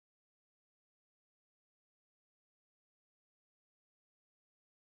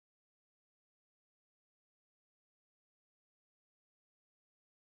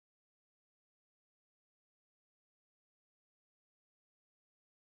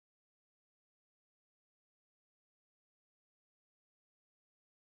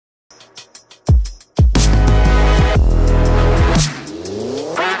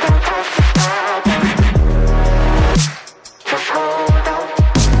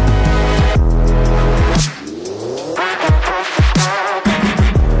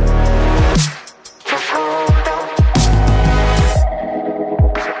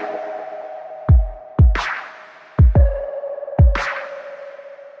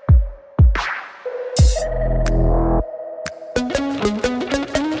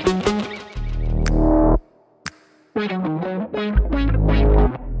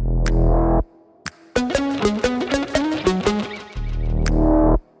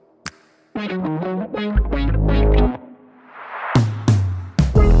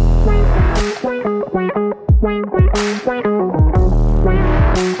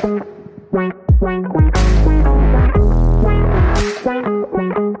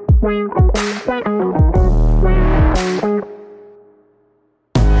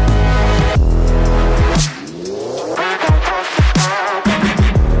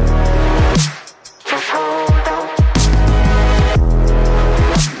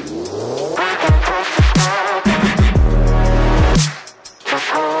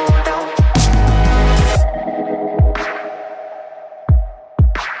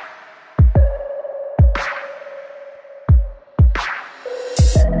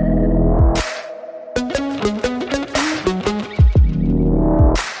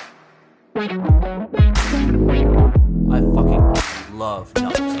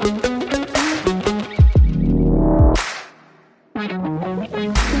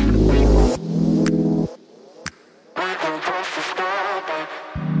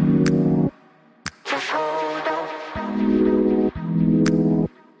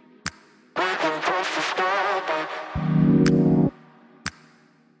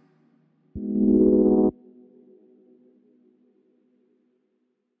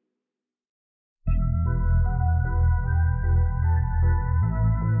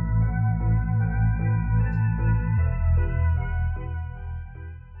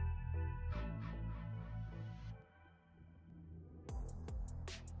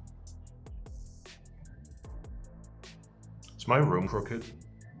Is my room crooked?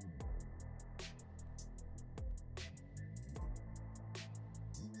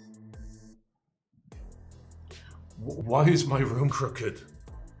 Why is my room crooked?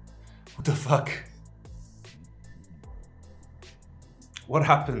 What the fuck? What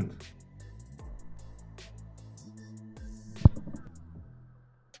happened?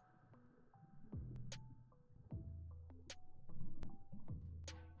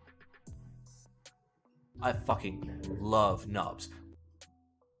 I fucking love knobs.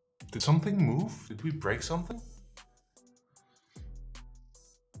 Did something move? Did we break something?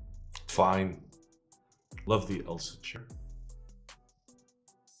 Fine. Love the Elsa chair.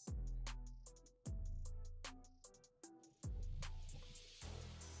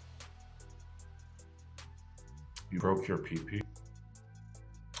 You broke your PP.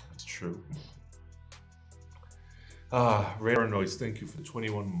 That's true. Radar Noise, thank you for the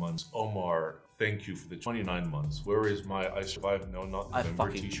 21 months. Omar, thank you for the 29 months. Where is my I Survived No Not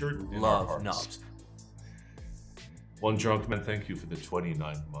November t-shirt? I love knobs. One Drunk Man, thank you for the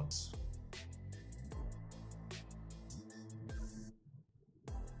 29 months.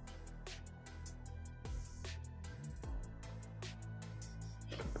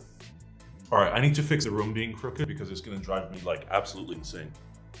 All right, I need to fix the room being crooked because it's gonna drive me like absolutely insane.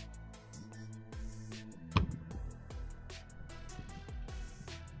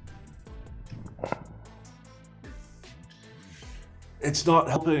 It's not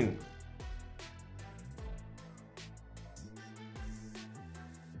helping.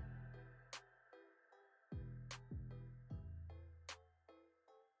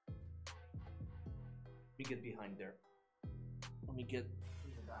 Let me get behind there. Let me get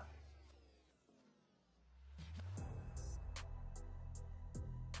in the back.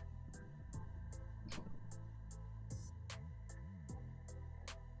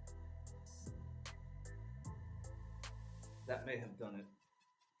 That may have done it.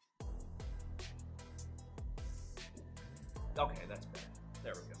 Okay, that's better.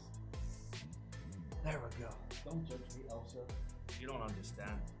 There we go. There we go. Don't judge me, Elsa. You don't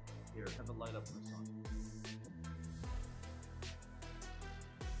understand. Here, have a light up for a song.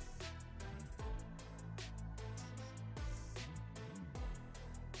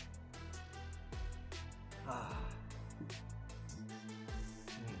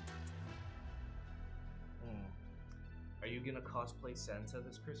 Are you gonna cosplay Santa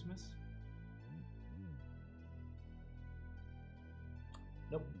this Christmas?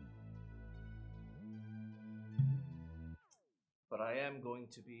 Nope. But I am going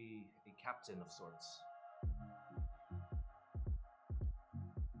to be a captain of sorts.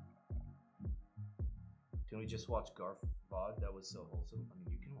 Can we just watch Garf VOD? That was so wholesome. I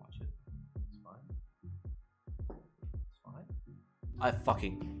mean, you can watch it. It's fine. It's fine. I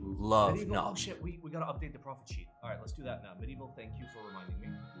fucking love Medieval, knobs. oh shit, we gotta update the profit sheet. All right, let's do that now. Medieval, thank you for reminding me.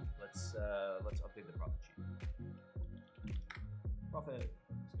 Let's update the profit sheet. Profit,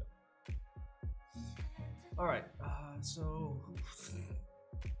 let's go. All right, so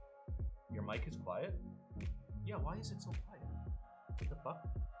your mic is quiet. Yeah, why is it so quiet? What the fuck?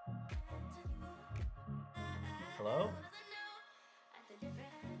 Hello?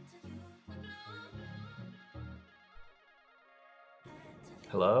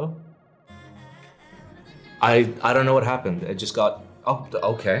 Hello? I don't know what happened. It just got, oh,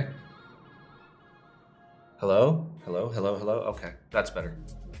 okay. Hello? Hello, hello, hello? Okay, that's better.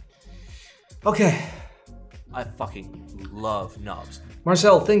 Okay. I fucking love knobs.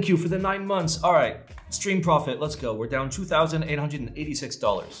 Marcel, thank you for the 9 months. All right, stream profit, let's go. We're down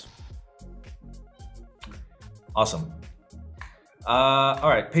 $2,886. Awesome. All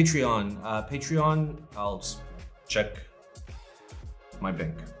right, Patreon. Patreon, I'll just check my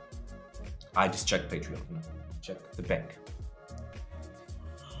bank. I just checked Patreon. Check the bank.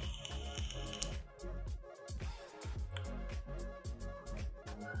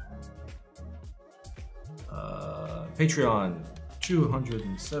 Patreon,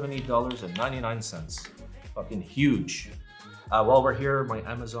 $270.99. Fucking huge. While we're here, my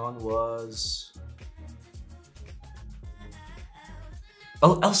Amazon was...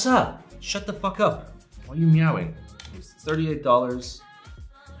 Oh, Elsa! Shut the fuck up. Why are you meowing? It was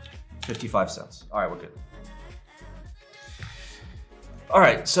 $38.55. All right, we're good. All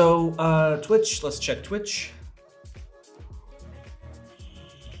right, so Twitch, let's check Twitch.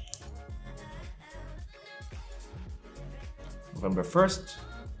 November 1st,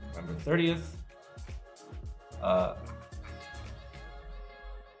 November 30th.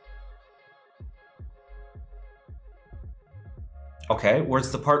 Okay,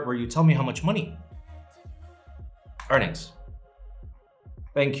 where's the part where you tell me how much money? Earnings.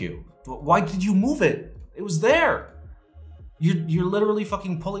 Thank you. Why did you move it? It was there. You're literally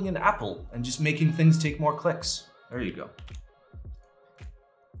fucking pulling an Apple and just making things take more clicks. There you go.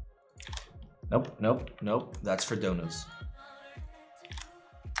 Nope, nope, nope. That's for donos.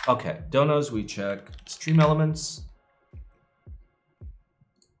 Okay, donos, we check stream elements.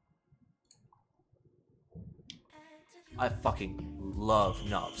 I fucking love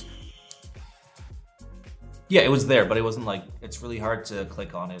knobs. Yeah, it was there, but it wasn't like, it's really hard to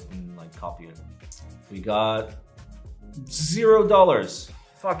click on it and like copy it. We got $0.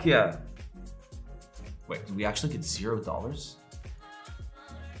 Fuck yeah. Wait, did we actually get $0?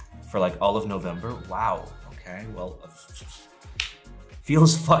 For like all of November? Wow, okay, well,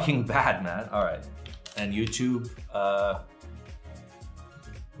 feels fucking bad, man. All right, and YouTube, I'm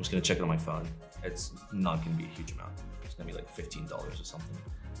just gonna check it on my phone. It's not gonna be a huge amount. It's gonna be like $15 or something.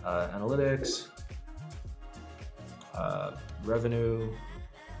 Analytics, revenue,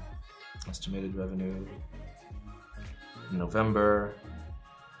 estimated revenue, November,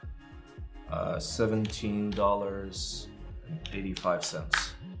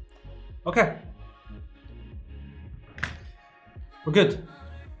 $17.85. Okay. We're good.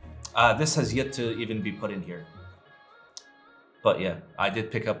 This has yet to even be put in here. But yeah, I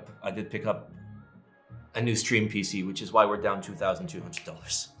did pick up a new stream PC, which is why we're down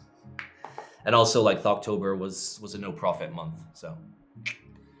 $2,200. And also like October was a no profit month, so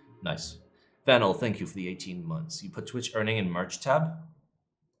nice. Vanel, thank you for the 18 months. You put Twitch earning in merch tab?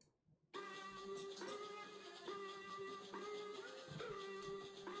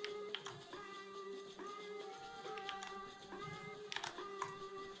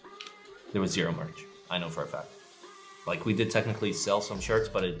 There was zero merch. I know for a fact. Like, we did technically sell some shirts,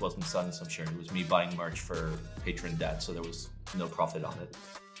 but it wasn't selling some shirt. It was me buying merch for patron dad, so there was no profit on it.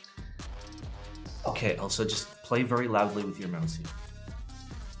 Okay, also just play very loudly with your mouse here.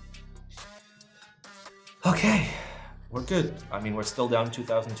 Okay, we're good. I mean, we're still down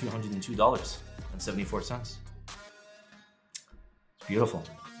 $2,202.74. It's beautiful.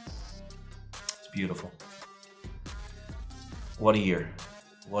 It's beautiful. What a year.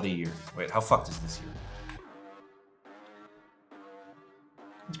 What a year. Wait, how fucked is this year?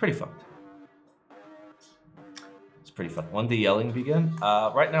 It's pretty fucked. It's pretty fucked. When did the yelling begin?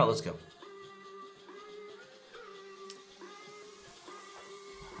 Right now, let's go.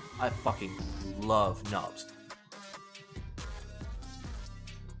 I fucking love knobs.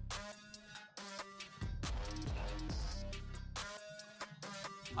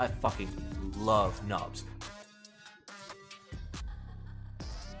 I fucking love knobs.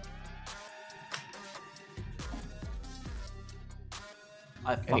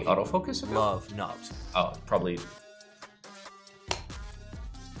 I Any fucking autofocus? love knobs. Oh, probably.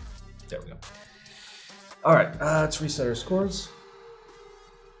 There we go. All right, let's reset our scores.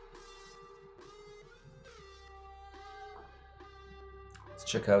 Let's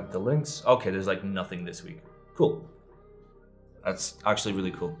check out the links. Okay, there's like nothing this week. Cool. That's actually really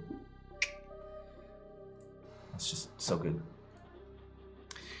cool. That's just so good.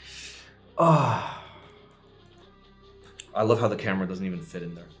 Ah. I love how the camera doesn't even fit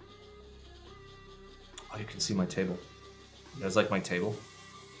in there. Oh, you can see my table. You guys like my table?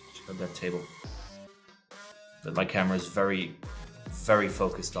 Check out that table. That my camera is very, very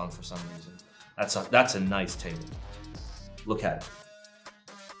focused on for some reason. That's a nice table. Look at it.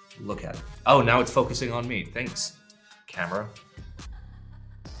 Look at it. Oh, now it's focusing on me. Thanks, camera.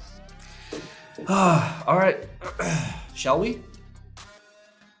 All right. Shall we?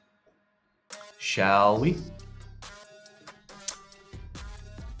 Shall we?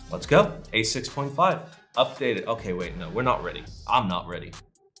 Let's go. A6.5. Updated. Okay, wait, no, we're not ready. I'm not ready.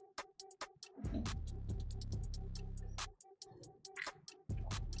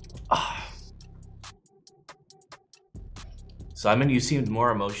 Simon, you seemed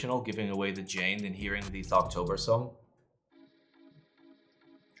more emotional giving away the Jane than hearing the October song.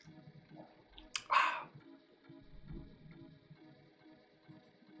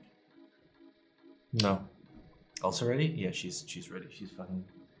 No. Also ready? Yeah, she's ready. She's going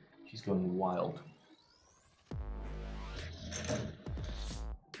wild.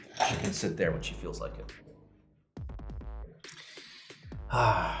 She can sit there when she feels like it.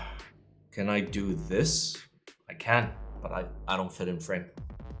 Can I do this? I can, but I don't fit in frame.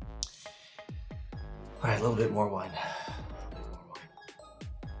 All right, a little bit more wine.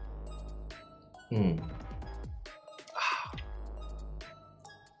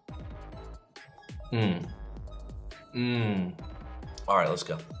 All right, let's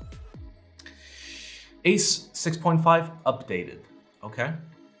go. Ace 6.5 updated. Okay.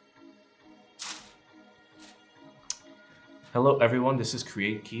 Hello, everyone. This is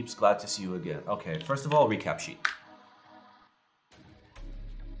Create Keeps. Glad to see you again. Okay, first of all, recap sheet.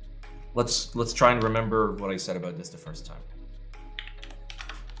 Let's try and remember what I said about this the first time.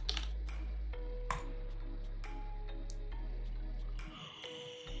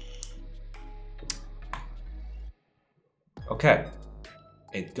 Okay.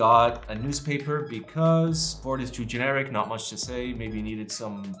 It got a newspaper because sport is too generic, not much to say, maybe needed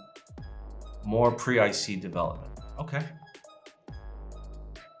some more pre-IC development. Okay.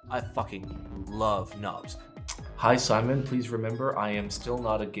 I fucking love knobs. Hi Simon, please remember I am still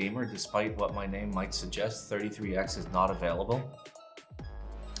not a gamer despite what my name might suggest. 33X is not available.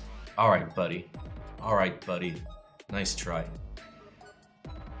 Alright buddy. Alright buddy. Nice try.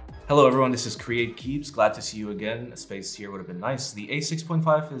 Hello everyone, this is Create Keeps. Glad to see you again. A space here would have been nice. The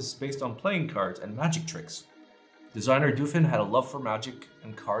A6.5 is based on playing cards and magic tricks. Designer Dufin had a love for magic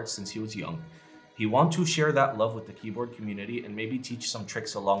and cards since he was young. He wants to share that love with the keyboard community and maybe teach some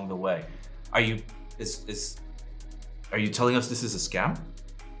tricks along the way. Are you telling us this is a scam?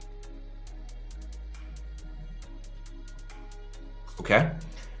 Okay.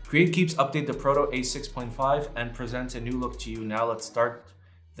 Create Keeps update the Proto A6.5 and present a new look to you. Now let's start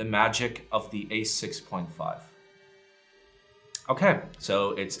the magic of the A6.5. Okay,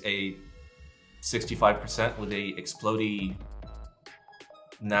 so it's a 65% with a explodey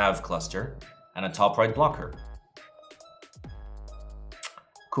nav cluster and a top right blocker.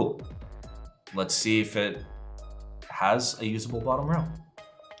 Cool. Let's see if it has a usable bottom rail.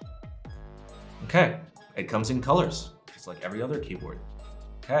 Okay, it comes in colors, just like every other keyboard.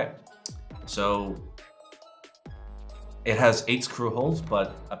 Okay, so it has 8 screw holes,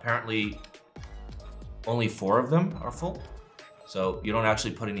 but apparently only 4 of them are full. So you don't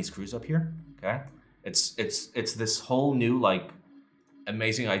actually put any screws up here, okay? It's this whole new like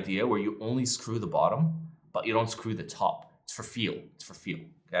amazing idea where you only screw the bottom, but you don't screw the top. It's for feel,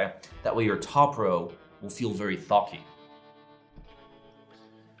 okay? That way your top row will feel very thocky.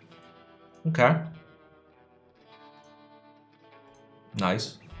 Okay.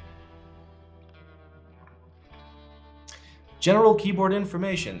 Nice. General keyboard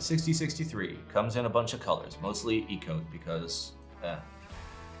information, 6063. Comes in a bunch of colors, mostly E-code because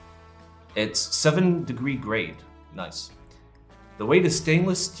it's 7-degree grade. Nice. The weight is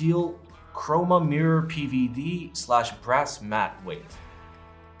stainless steel chroma mirror PVD / brass matte weight.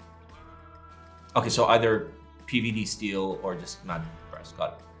 Okay, so either PVD steel or just matte brass.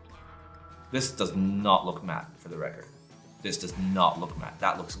 Got it. This does not look matte, for the record. This does not look matte.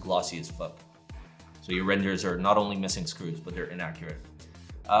 That looks glossy as fuck. So your renders are not only missing screws, but they're inaccurate.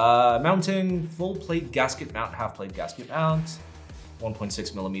 Mounting, full plate gasket mount, half plate gasket mount,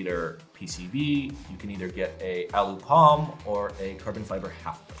 1.6mm PCB. You can either get a alu palm or a carbon fiber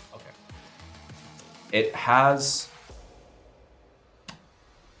half plate. Okay. It has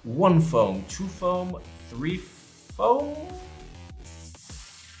 1 foam, 2 foam, 3 foam,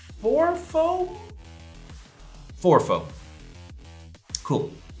 4 foam? 4 foam.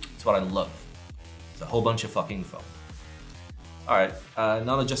 Cool. That's what I love. A whole bunch of fucking foam. All right,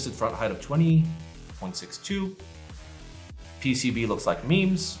 non-adjusted front height of 20.62. PCB looks like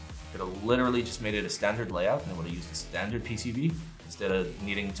memes. Could have literally just made it a standard layout and I would have used a standard PCB instead of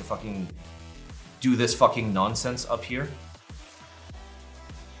needing to fucking do this fucking nonsense up here.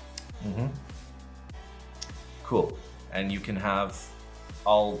 Cool. And you can have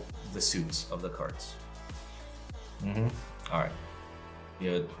all the suits of the cards. All right. Do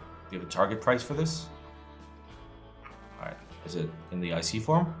you have a target price for this? All right, is it in the IC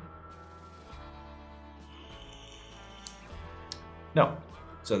form? No,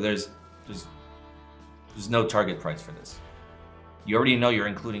 so there's no target price for this. You already know you're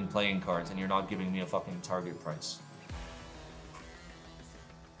including playing cards and you're not giving me a fucking target price.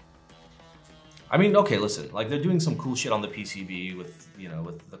 I mean, okay, listen, like they're doing some cool shit on the PCB with, you know,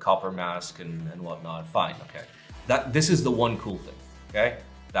 with the copper mask and whatnot, fine, okay. This is the one cool thing, okay?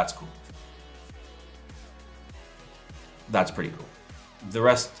 That's cool. That's pretty cool. The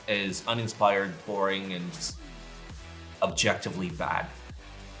rest is uninspired, boring, and just objectively bad.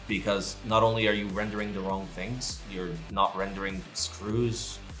 Because not only are you rendering the wrong things, you're not rendering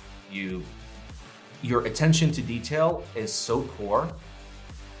screws, your attention to detail is so poor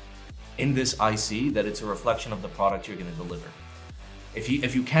in this IC that it's a reflection of the product you're gonna deliver. If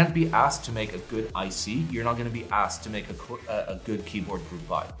you can't be asked to make a good IC, you're not going to be asked to make a good keyboard group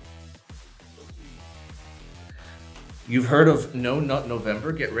buy. You've heard of No Nut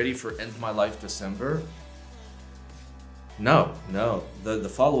November? Get ready for End My Life December. No. The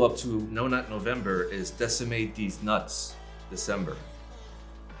follow-up to No Nut November is Decimate These Nuts December.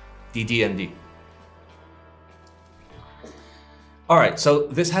 DDND. All right, so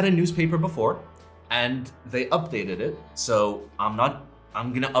this had a newspaper before. And they updated it, so I'm not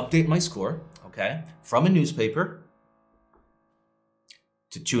I'm gonna update my score, okay, from a newspaper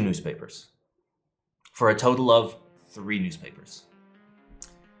to 2 newspapers for a total of 3 newspapers.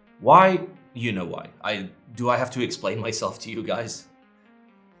 Why? You know why. Do I have to explain myself to you guys?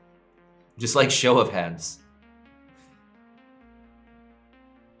 Just like show of hands.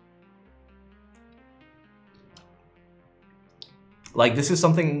 Like this is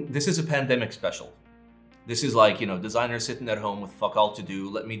a pandemic special. This is like, you know, designers sitting at home with fuck all to do.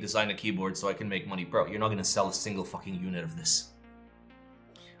 Let me design a keyboard so I can make money. Bro, you're not gonna sell a single fucking unit of this.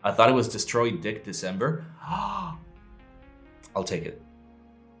 I thought it was Destroy Dick December. I'll take it.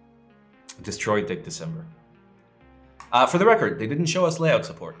 Destroy Dick December. For the record, they didn't show us layout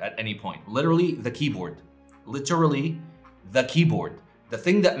support at any point. Literally the keyboard. Literally the keyboard. The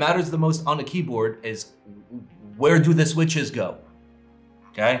thing that matters the most on a keyboard is where do the switches go?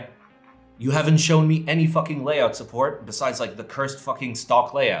 Okay? You haven't shown me any fucking layout support besides like the cursed fucking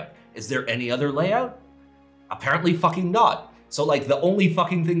stock layout. Is there any other layout? Apparently fucking not. So like the only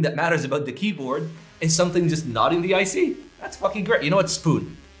fucking thing that matters about the keyboard is something just not in the IC. That's fucking great. You know what?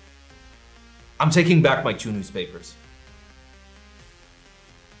 Spoon. I'm taking back my 2 newspapers.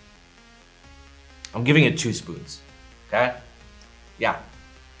 I'm giving it 2 spoons. Okay? Yeah.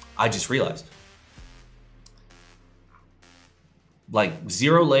 I just realized. Like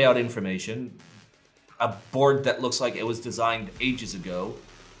 0 layout information, a board that looks like it was designed ages ago,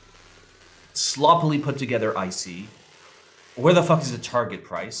 sloppily put together IC. Where the fuck is the target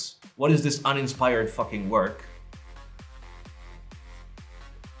price? What is this uninspired fucking work?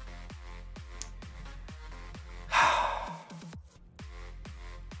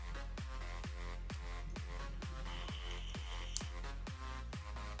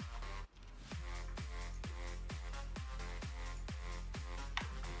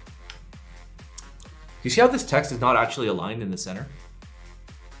 Do you see how this text is not actually aligned in the center?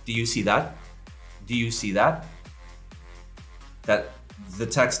 Do you see that? Do you see that? That the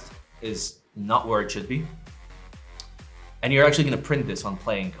text is not where it should be? And you're actually gonna print this on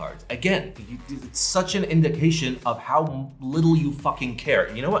playing cards. Again, it's such an indication of how little you fucking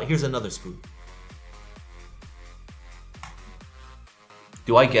care. You know what? Here's another spoon.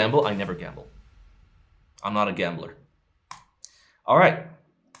 Do I gamble? I never gamble. I'm not a gambler. All right.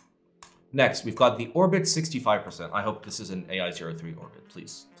 Next, we've got the Orbit 65%. I hope this is an AI03 Orbit,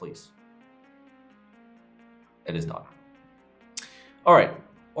 please, please. It is not. All right,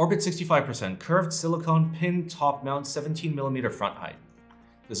 Orbit 65%, curved silicone pin top mount, 17mm front height.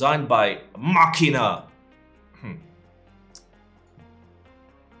 Designed by Machina.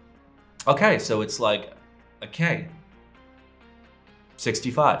 Okay, so it's like a K.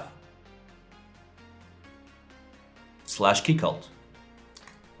 65. / key cult.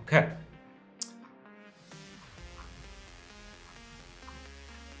 Okay.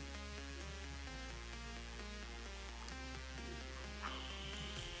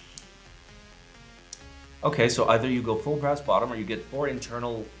 Okay, so either you go full brass bottom or you get 4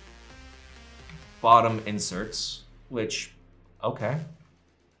 internal bottom inserts, which, okay.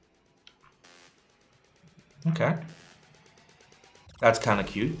 Okay. That's kind of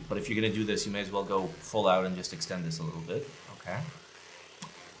cute, but if you're gonna do this, you may as well go full out and just extend this a little bit, okay.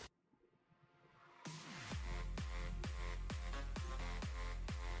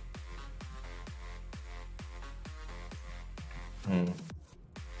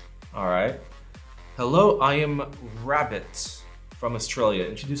 All right. Hello, I am Rabbit from Australia,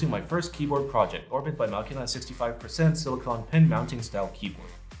 introducing my first keyboard project, Orbit by Machina 65% silicone pin mounting style keyboard.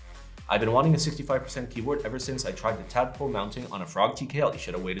 I've been wanting a 65% keyboard ever since I tried the tadpole mounting on a Frog TKL. You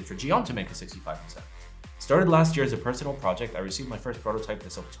should have waited for Gion to make a 65%. Started last year as a personal project. I received my first prototype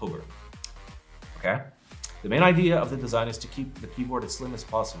this October. Okay. The main idea of the design is to keep the keyboard as slim as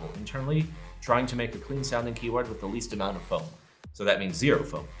possible. Internally, trying to make a clean sounding keyboard with the least amount of foam. So that means 0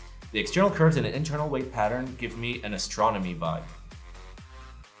 foam. The external curves and an internal weight pattern give me an astronomy vibe.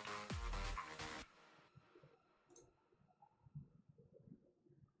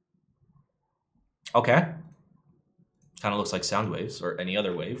 Okay. Kind of looks like sound waves or any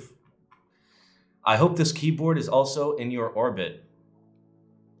other wave. I hope this keyboard is also in your orbit.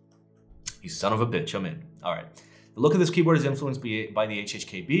 You son of a bitch, I'm in. All right. The look of this keyboard is influenced by the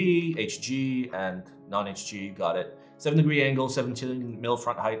HHKB, HG, and non-HG, got it. 7-degree angle, 17mm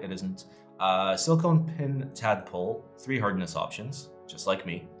front height, it isn't. Silicone pin tadpole, 3 hardness options, just like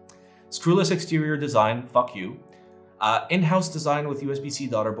me. Screwless exterior design, fuck you. In-house design with USB-C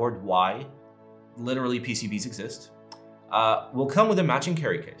daughterboard, why? Literally PCBs exist. Will come with a matching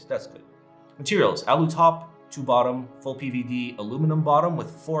carry case, that's good. Materials, alu top, 2 bottom, full PVD aluminum bottom with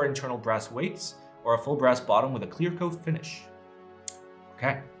 4 internal brass weights, or a full brass bottom with a clear coat finish.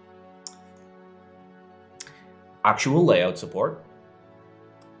 Okay. Actual layout support.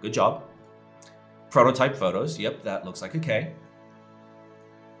 Good job. Prototype photos. Yep, that looks like a K.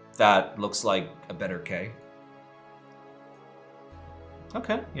 That looks like a better K.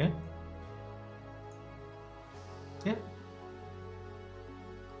 Okay, yeah. Yeah.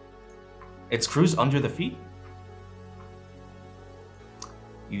 It screws under the feet?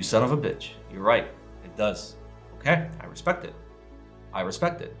 You son of a bitch. You're right. It does. Okay, I respect it. I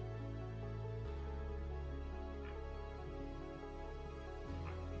respect it.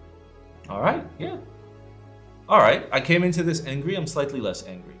 All right, yeah. All right, I came into this angry. I'm slightly less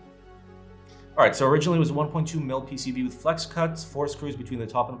angry. All right, so originally it was 1.2 mil PCB with flex cuts, 4 screws between the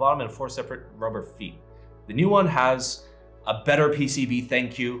top and bottom, and 4 separate rubber feet. The new one has a better PCB,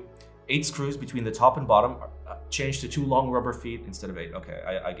 thank you. 8 screws between the top and bottom, changed to 2 long rubber feet instead of 8.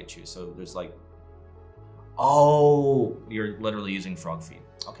 Okay, I get you. So there's like, oh, you're literally using frog feet.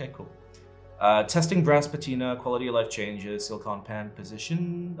 Okay, cool. Testing brass patina, quality of life changes, silicon pan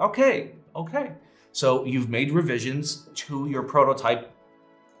position. Okay, okay. So you've made revisions to your prototype.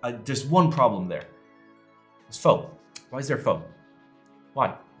 There's one problem there. It's foam. Why is there foam?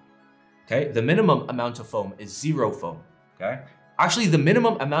 Why? Okay, the minimum amount of foam is 0 foam. Okay, actually the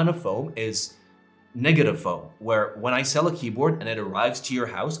minimum amount of foam is negative foam, where when I sell a keyboard and it arrives to your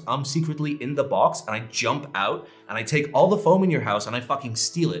house, I'm secretly in the box and I jump out and I take all the foam in your house and I fucking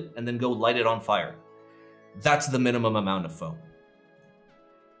steal it and then go light it on fire. That's the minimum amount of foam.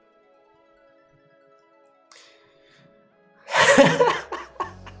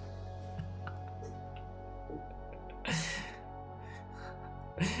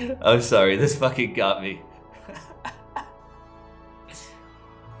 I'm sorry, this fucking got me.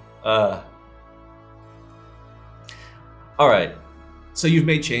 Alright, so you've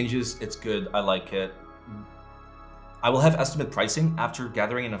made changes, it's good, I like it. I will have estimate pricing after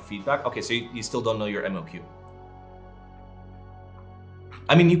gathering enough feedback. Okay, so you still don't know your MOQ.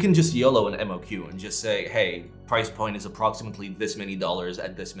 I mean, you can just YOLO an MOQ and just say, hey, price point is approximately this many dollars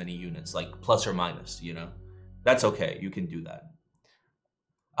at this many units, like plus or minus, you know? That's okay, you can do that.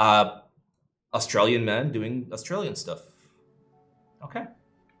 Australian man doing Australian stuff. Okay.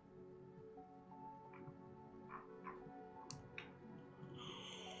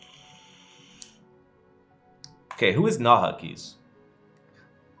 Okay, who is NovelKeys?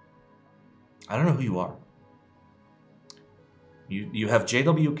 I don't know who you are. You have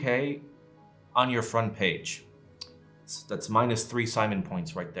JWK on your front page. That's -3 Simon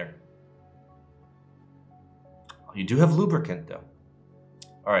points right there. You do have lubricant though.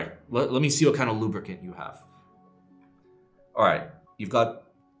 All right, let me see what kind of lubricant you have. All right, you've got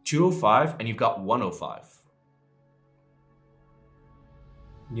 205 and you've got 105.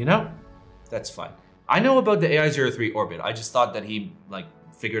 You know, that's fine. I know about the AI03 orbit. I just thought that he like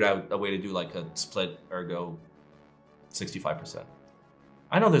figured out a way to do like a split ergo 65%.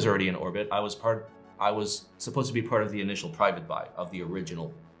 I know there's already an orbit. I was supposed to be part of the initial private buy of the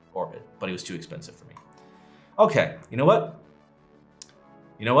original orbit, but it was too expensive for me. Okay, you know what?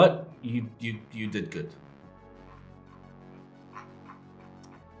 You know what? You did good.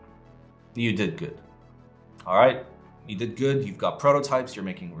 You did good. All right, you did good. You've got prototypes. You're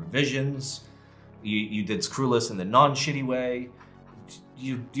making revisions. You did screwless in the non-shitty way.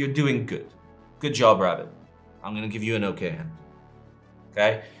 You're doing good. Good job, Rabbit. I'm gonna give you an okay hand.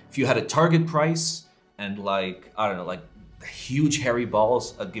 Okay? If you had a target price and like, I don't know, like huge hairy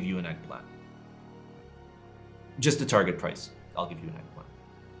balls, I'd give you an eggplant. Just a target price, I'll give you an eggplant.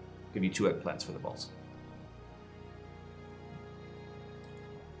 Give you 2 eggplants for the balls.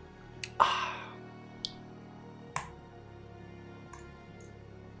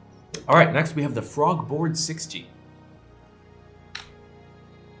 All right, next we have the Frogboard 60.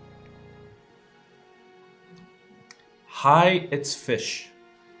 Hi, it's Fish.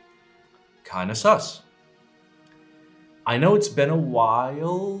 Kinda sus. I know it's been a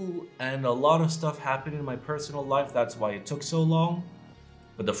while and a lot of stuff happened in my personal life, that's why it took so long.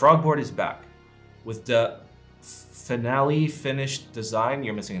 But the Frogboard is back. With the finale finished design,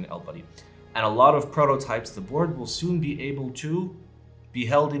 you're missing an L, buddy. And a lot of prototypes, the board will soon be able to be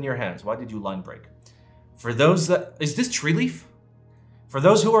held in your hands. Why did you line break? For those that... Is this Tree Leaf? For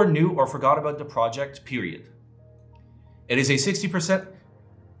those who are new or forgot about the project, period. It is a 60%...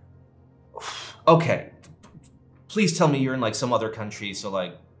 Okay. Please tell me you're in like some other country, so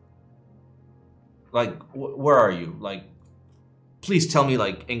like... where are you? Like, please tell me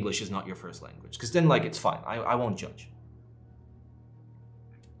like English is not your first language. Because then like it's fine. I won't judge.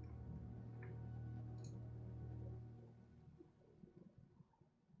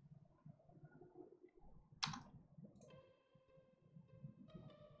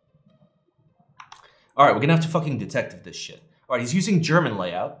 All right, we're gonna have to fucking detective this shit. All right, he's using German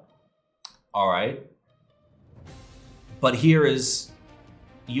layout. All right. But here is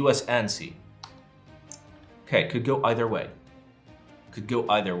US ANSI. Okay, could go either way. Could go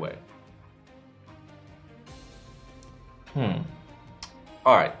either way. All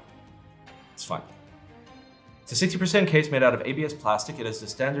right, it's fine. It's a 60% case made out of ABS plastic. It is the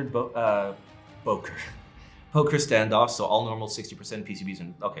standard poker standoff, so all normal 60% PCBs.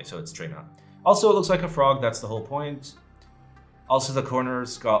 And okay, so it's tray mount. Also, it looks like a frog. That's the whole point. Also, the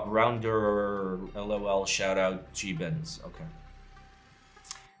corners got rounder. LOL. Shout out G-Benz. Okay.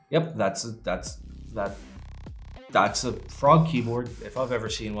 Yep, that's a frog keyboard if I've ever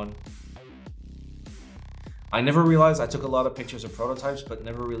seen one. I never realized I took a lot of pictures of prototypes, but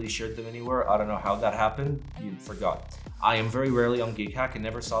never really shared them anywhere. I don't know how that happened. You forgot. I am very rarely on Geekhack and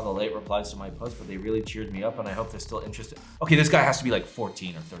never saw the late replies to my posts, but they really cheered me up, and I hope they're still interested. Okay, this guy has to be like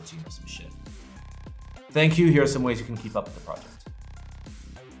 14 or 13 or some shit. Thank you. Here are some ways you can keep up with the project.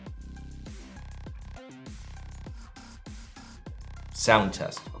 Sound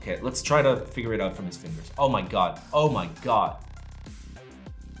test. Okay, let's try to figure it out from his fingers. Oh my god. Oh my god.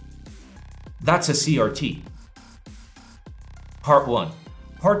 That's a CRT. Part 1.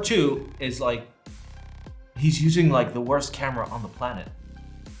 Part 2 is like, he's using like the worst camera on the planet.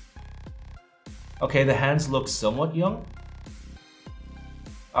 Okay, the hands look somewhat young.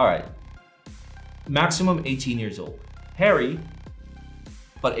 All right. Maximum 18 years old. Hairy,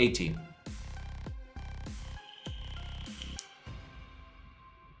 but 18.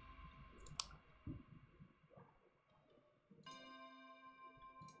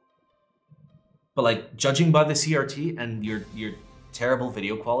 But like, judging by the CRT and your terrible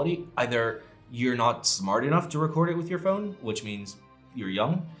video quality, either you're not smart enough to record it with your phone, which means you're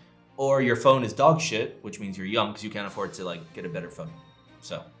young, or your phone is dog shit, which means you're young because you can't afford to like get a better phone.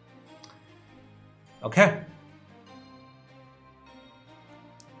 So, okay.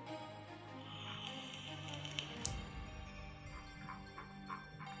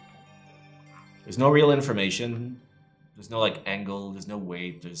 There's no real information. There's no like angle, there's no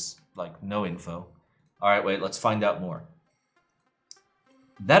weight, there's like no info. All right, wait, let's find out more.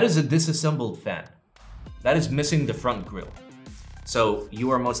 That is a disassembled fan. That is missing the front grille. So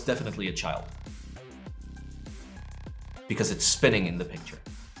you are most definitely a child. Because it's spinning in the picture.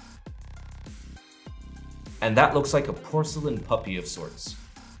 And that looks like a porcelain puppy of sorts.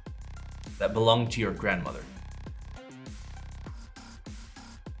 That belonged to your grandmother.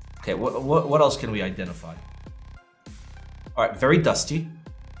 Okay, what else can we identify? All right, very dusty.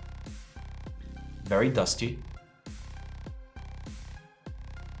 Very dusty.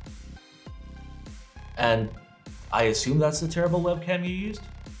 And I assume that's the terrible webcam you used?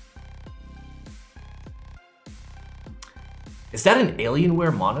 Is that an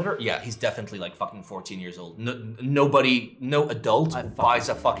Alienware monitor? Yeah, he's definitely like fucking 14 years old. No adult buys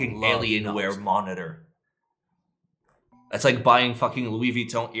a fucking Alienware monitor. That's like buying fucking Louis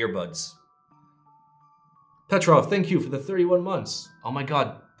Vuitton earbuds. Petrov, thank you for the 31 months. Oh my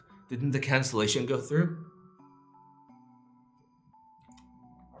god, didn't the cancellation go through?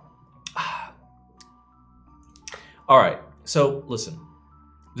 All right, so listen.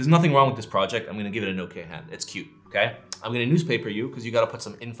 There's nothing wrong with this project. I'm gonna give it an okay hand. It's cute, okay? I'm gonna newspaper you because you gotta put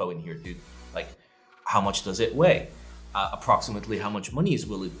some info in here, dude. Like, how much does it weigh? Approximately how much money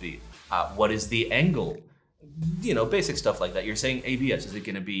will it be? What is the angle? You know, basic stuff like that. You're saying ABS. Is it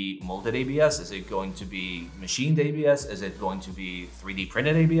going to be molded ABS? Is it going to be machined ABS? Is it going to be 3D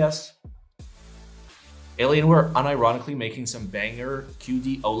printed ABS? Alienware unironically making some banger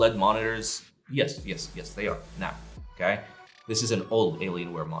QD OLED monitors. Yes, they are now. Okay, this is an old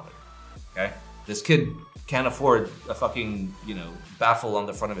Alienware monitor. Okay, this kid can't afford a fucking baffle on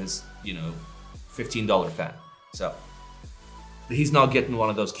the front of his $15 fan. So he's not getting one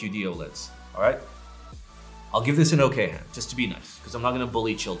of those QD OLEDs. All right. I'll give this an okay hand, just to be nice, because I'm not going to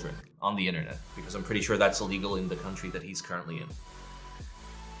bully children on the internet, because I'm pretty sure that's illegal in the country that he's currently in.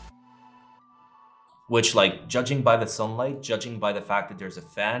 Which, like, judging by the sunlight, judging by the fact that there's a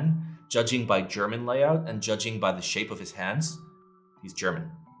fan, judging by German layout, and judging by the shape of his hands, he's German.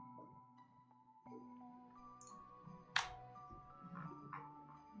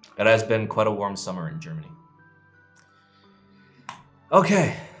 It has been quite a warm summer in Germany.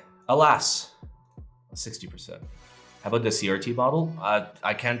 Okay, alas. 60%. How about the CRT model?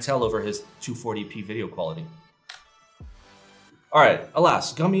 I can't tell over his 240p video quality. All right,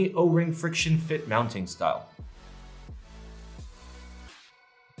 alas, gummy O-ring friction fit mounting style.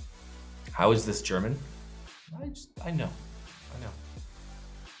 How is this German? I know.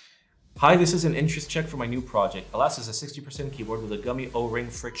 Hi, this is an interest check for my new project. Alas is a 60% keyboard with a gummy O-ring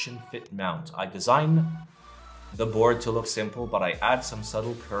friction fit mount. I design the board to look simple, but I add some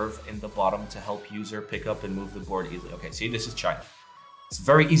subtle curve in the bottom to help user pick up and move the board easily. Okay, see, this is China. It's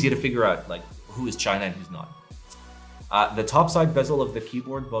very easy to figure out like who is China and who's not. The top side bezel of the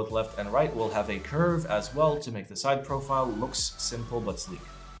keyboard, both left and right, will have a curve as well to make the side profile looks simple but sleek.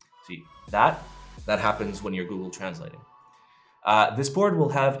 See, that happens when you're Google translating. This board will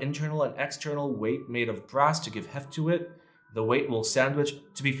have internal and external weight made of brass to give heft to it. The weight will sandwich,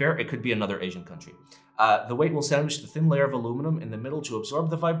 to be fair, it could be another Asian country. The weight will sandwich the thin layer of aluminum in the middle to absorb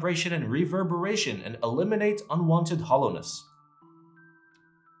the vibration and reverberation and eliminate unwanted hollowness.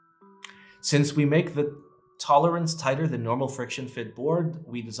 Since we make the tolerance tighter than normal friction fit board,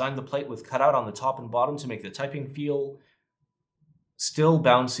 we designed the plate with cutout on the top and bottom to make the typing feel still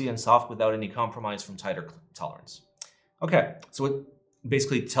bouncy and soft without any compromise from tighter tolerance. Okay, so it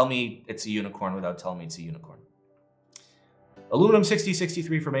basically tell me it's a unicorn without telling me it's a unicorn. Aluminum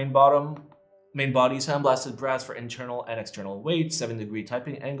 6063 for main body, sandblasted brass for internal and external weight, 7-degree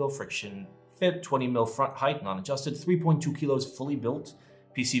typing angle, friction fit, 20 mil front height, non-adjusted, 3.2 kilos fully built,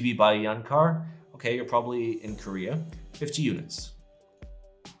 PCB by Yankar. Okay, you're probably in Korea. 50 units.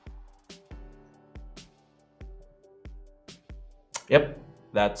 Yep,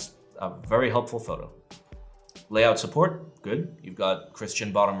 that's a very helpful photo. Layout support, good. You've got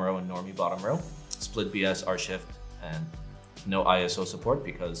Christian bottom row and Normie bottom row. Split BS, R shift, and no ISO support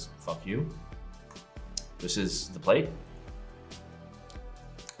because fuck you. This is the plate.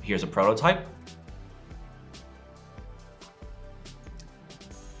 Here's a prototype.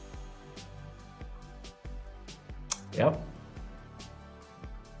 Yep.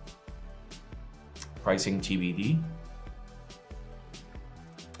 Pricing TBD.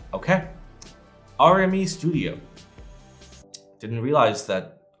 Okay. RME Studio. Didn't realize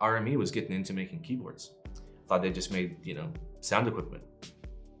that RME was getting into making keyboards. Thought they just made, you know, sound equipment.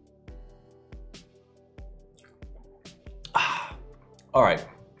 All right.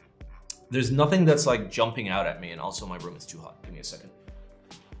 There's nothing that's like jumping out at me, and also my room is too hot. Give me a second.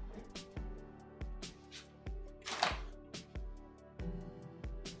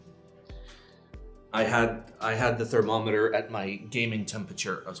 I had the thermometer at my gaming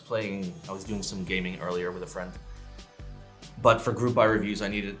temperature. I was doing some gaming earlier with a friend. But for group buy reviews, I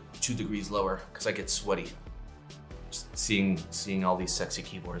needed 2 degrees lower because I get sweaty. Just seeing all these sexy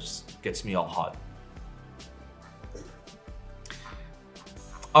keyboards gets me all hot.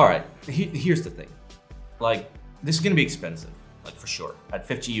 All right, here's the thing. Like, this is gonna be expensive, like for sure. At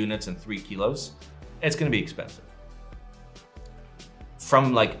 50 units and 3 kilos, it's gonna be expensive.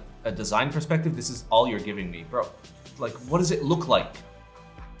 From like a design perspective, this is all you're giving me, bro. Like, what does it look like?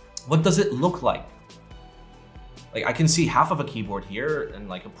 What does it look like? Like, I can see half of a keyboard here and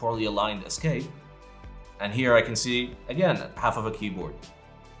like a poorly aligned escape. And here I can see, again, half of a keyboard.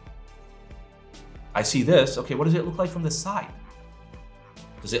 I see this. Okay, what does it look like from the side?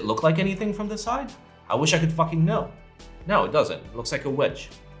 Does it look like anything from the side? I wish I could fucking know. No, it doesn't. It looks like a wedge.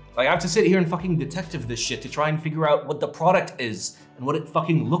 Like, I have to sit here and fucking detective this shit to try and figure out what the product is and what it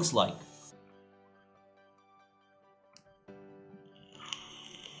fucking looks like.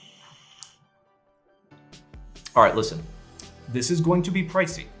 All right, listen. This is going to be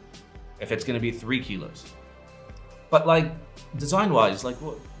pricey if it's going to be 3 kilos. But like, design-wise, like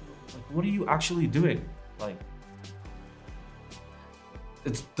what are you actually doing? Like,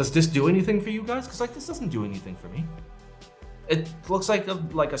 does this do anything for you guys? Because like, this doesn't do anything for me. It looks like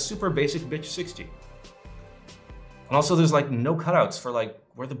a super basic bitch 60. And also there's like no cutouts for like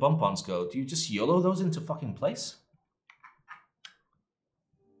where the bump-ons go. Do you just YOLO those into fucking place?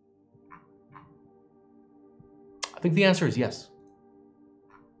 I think the answer is yes.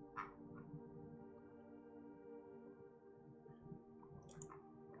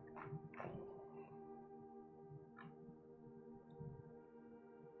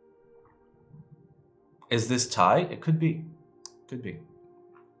 Is this Thai? It could be. Could be.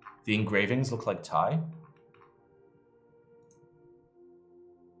 The engravings look like Thai.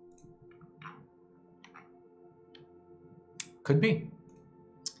 Could be.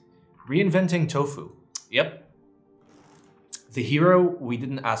 Reinventing tofu. Yep. The hero we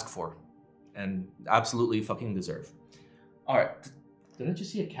didn't ask for and absolutely fucking deserve. All right. Did I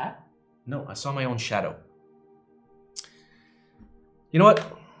just see a cat? No, I saw my own shadow. You know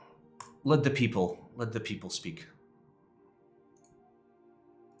what? Let the people speak.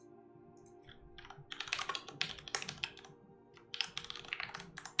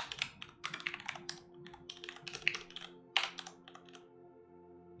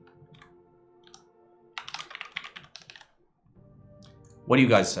 What do you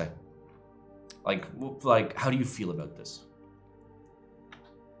guys say? Like, how do you feel about this?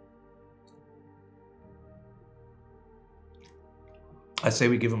 I say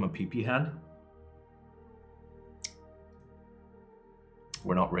we give him a PP hand.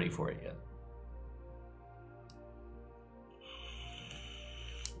 We're not ready for it yet.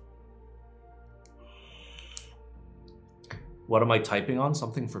 What am I typing on?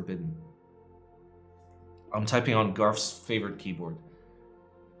 Something forbidden. I'm typing on Garf's favorite keyboard.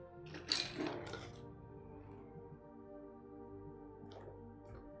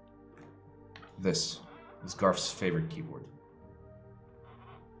 This is Garf's favorite keyboard.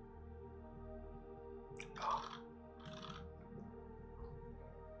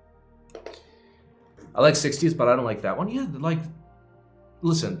 I like 60s, but I don't like that one. Yeah, like,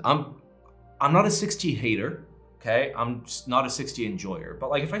 listen, I'm not a 60 hater, okay? I'm just not a 60 enjoyer. But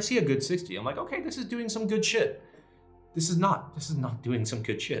like, if I see a good 60, I'm like, okay, this is doing some good shit. This is not doing some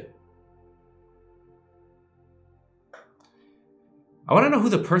good shit. I want to know who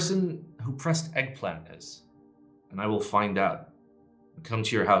the person who pressed eggplant is, and I will find out. I'll come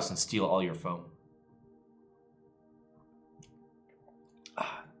to your house and steal all your phone.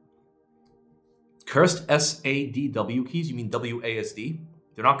 Cursed SADW keys, you mean WASD?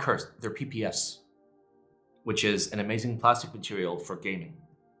 They're not cursed, they're PPS, which is an amazing plastic material for gaming.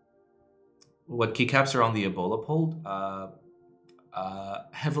 What keycaps are on the Ebola pole?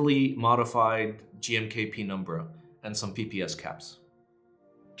 Heavily modified GMK penumbra and some PPS caps.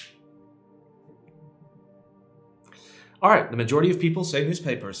 All right, the majority of people say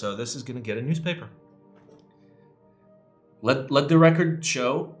newspaper, so this is gonna get a newspaper. Let the record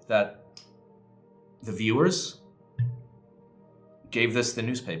show that the viewers gave this the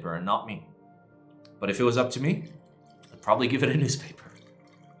newspaper and not me. But if it was up to me, I'd probably give it a newspaper.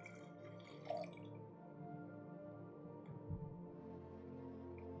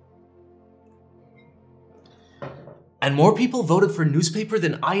 And more people voted for newspaper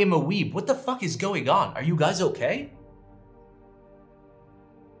than I am a weeb. What the fuck is going on? Are you guys okay?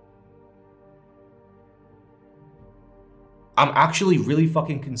 I'm actually really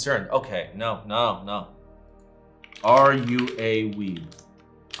fucking concerned. Okay, no. Are you a weeb?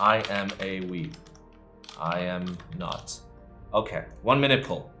 I am a weeb. I am not. Okay, 1 minute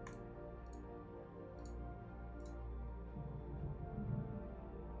poll.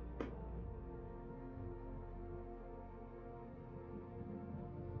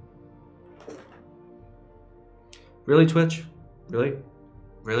 Really, Twitch? Really?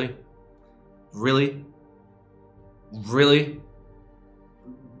 Really? Really? Really?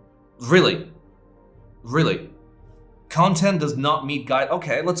 Really? Really? Content does not meet guide.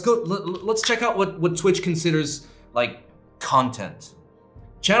 Okay, let's go. Let's check out what Twitch considers like content.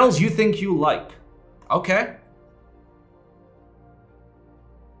 Channels you think you like. Okay.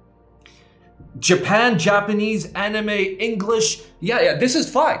 Japan, Japanese, anime, English. Yeah, this is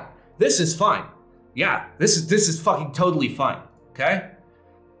fine. This is fine. Yeah, this is fucking totally fine. Okay?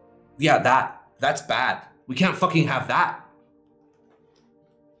 Yeah, that's bad. We can't fucking have that.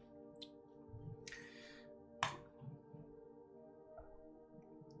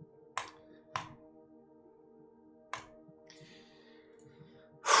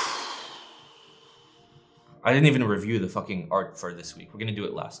 I didn't even review the fucking art for this week. We're gonna do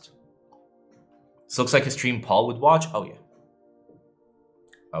it last. This looks like a stream Paul would watch. Oh yeah.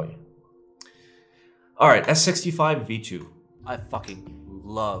 Oh yeah. All right, S65 V2. I fucking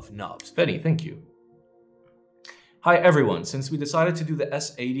love knobs. Benny, thank you. Hi everyone, since we decided to do the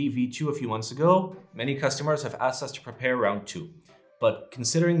S80 V2 a few months ago, many customers have asked us to prepare round 2. But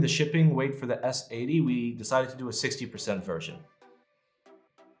considering the shipping weight for the S80, we decided to do a 60% version.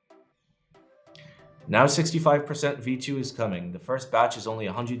 Now 65% V2 is coming. The first batch is only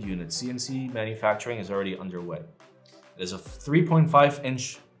 100 units. CNC manufacturing is already underway. It is a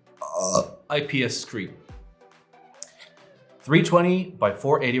 3.5-inch IPS screen. 320 by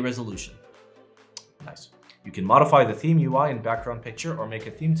 480 resolution. Nice. You can modify the theme UI and background picture or make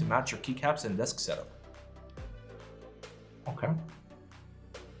a theme to match your keycaps and desk setup. Okay.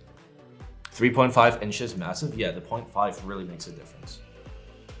 3.5 inches massive. Yeah, the 0.5 really makes a difference.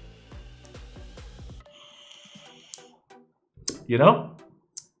 You know,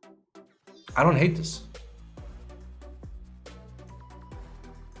 I don't hate this.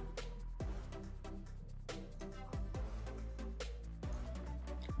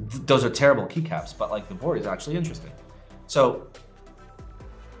 Those are terrible keycaps, but like the board is actually interesting. So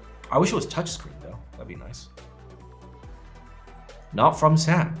I wish it was touchscreen though. That'd be nice. Not from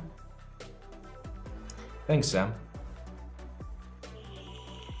Sam. Thanks, Sam.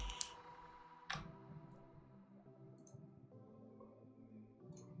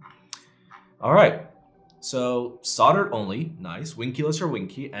 All right. So soldered only, nice. Wing keyless or wing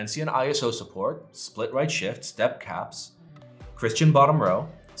key, NC and ISO support, split right shift, step caps, Christian bottom row,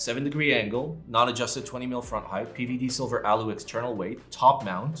 7-degree angle, non-adjusted 20mm front height, PVD silver alu external weight, top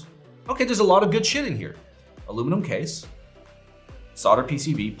mount. Okay, there's a lot of good shit in here. Aluminum case, solder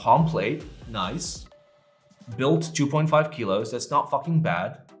PCB, palm plate, nice. Built 2.5 kilos, that's not fucking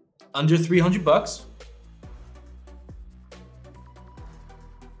bad. Under 300 bucks.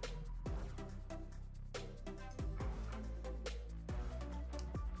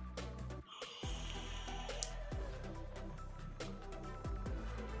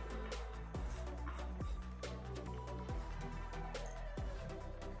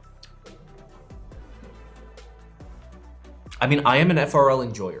 I mean, I am an FRL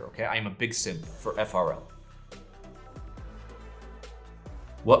enjoyer, okay? I am a big simp for FRL.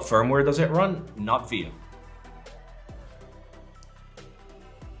 What firmware does it run? Not VIA.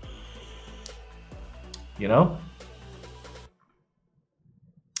 You know?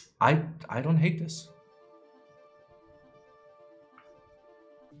 I don't hate this.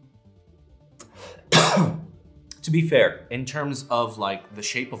 To be fair, in terms of like the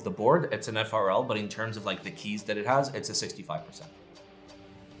shape of the board, it's an FRL, but in terms of like the keys that it has, it's a 65%.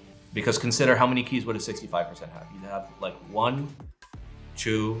 Because consider how many keys would a 65% have? You'd have like 1,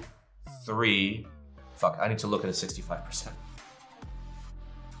 2, 3. Fuck, I need to look at a 65%.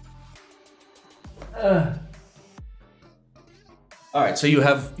 All right, so you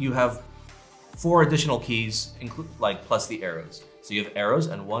have 4 additional keys, like plus the arrows. So you have arrows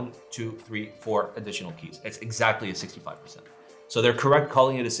and 1, 2, 3, 4 additional keys. It's exactly a 65%. So they're correct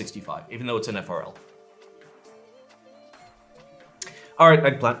calling it a 65, even though it's an FRL. All right,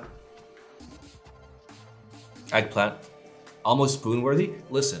 eggplant. Eggplant. Almost spoon-worthy.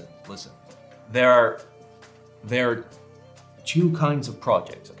 Listen. There are 2 kinds of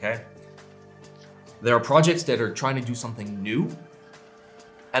projects, okay? There are projects that are trying to do something new,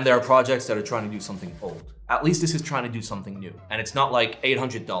 and there are projects that are trying to do something old. At least this is trying to do something new, and it's not like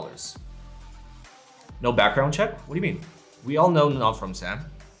 $800. No background check? What do you mean? We all know not from Sam.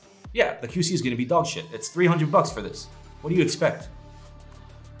 Yeah, the QC is gonna be dog shit. It's 300 bucks for this. What do you expect?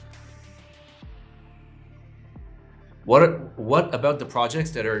 What about the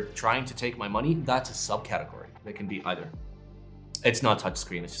projects that are trying to take my money? That's a subcategory. They can be either. It's not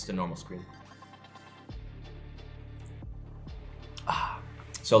touchscreen, it's just a normal screen.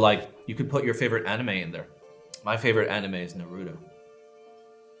 So like, you could put your favorite anime in there. My favorite anime is Naruto.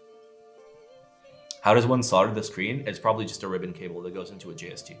 How does one solder the screen? It's probably just a ribbon cable that goes into a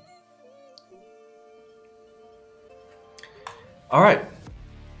JST. All right.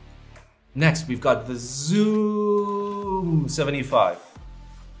 Next, we've got the Zoom 75.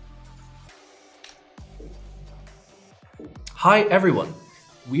 Hi, everyone.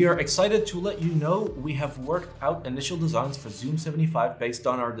 We are excited to let you know we have worked out initial designs for Zoom 75 based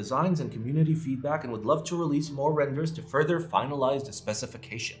on our designs and community feedback and would love to release more renders to further finalize the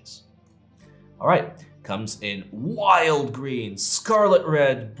specifications. All right, comes in wild green, scarlet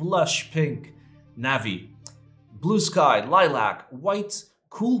red, blush pink, navy, blue sky, lilac, white,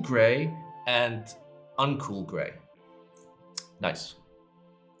 cool gray, and uncool gray. Nice.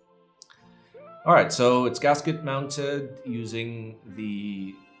 All right, so it's gasket mounted using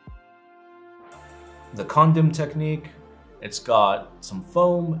the condom technique. It's got some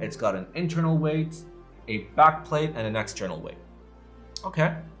foam, it's got an internal weight, a back plate, and an external weight.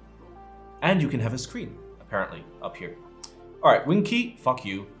 Okay. And you can have a screen, apparently, up here. All right, wing key, fuck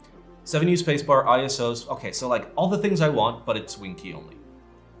you. 7U spacebar, ISOs. Okay, so like all the things I want, but it's wing key only.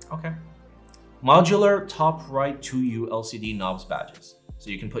 Okay. Modular top right 2U LCD knobs badges. So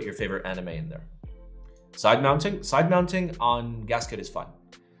you can put your favorite anime in there. Side mounting on gasket is fine.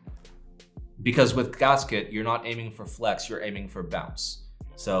 Because with gasket, you're not aiming for flex, you're aiming for bounce.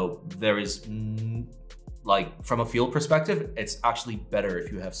 So there is, like from a field perspective, it's actually better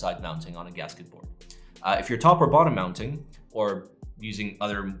if you have side mounting on a gasket board. If you're top or bottom mounting, or using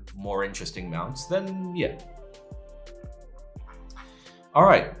other more interesting mounts, then yeah. All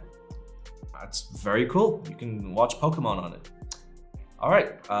right, that's very cool. You can watch Pokemon on it. All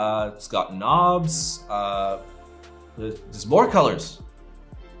right, it's got knobs. There's more colors.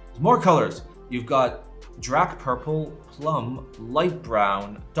 There's more colors. You've got Drac purple, plum, light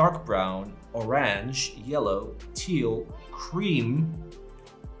brown, dark brown, orange, yellow, teal, cream.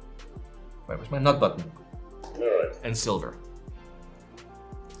 Wait, where's my nut button? And silver.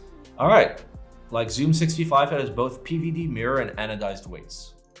 All right, like Zoom 65 has both PVD mirror and anodized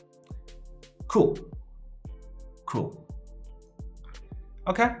weights. Cool. Cool.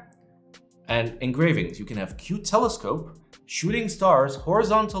 Okay. And engravings, you can have cute telescope, Shooting stars,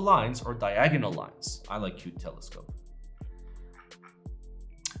 horizontal lines, or diagonal lines? I like cute telescope.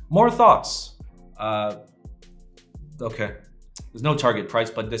 More thoughts. Okay. There's no target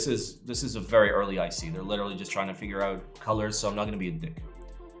price, but this is a very early IC. They're literally just trying to figure out colors, so I'm not gonna be a dick.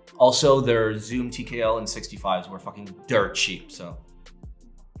 Also, their Zoom TKL and 65s were fucking dirt cheap, so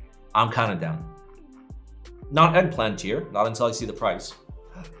I'm kind of down. Not eggplant tier, not until I see the price.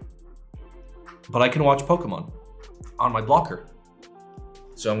 But I can watch Pokemon on my blocker.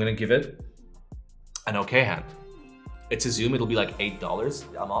 So I'm gonna give it an okay hand. It's a Zoom, it'll be like $8.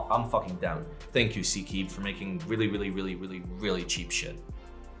 I'm fucking down. Thank you, Seakeep, for making really, really, really, really, really cheap shit.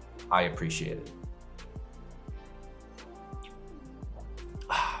 I appreciate it.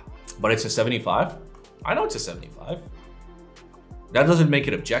 But it's a 75? I know it's a 75. That doesn't make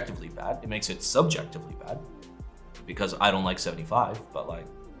it objectively bad. It makes it subjectively bad. Because I don't like 75, but like,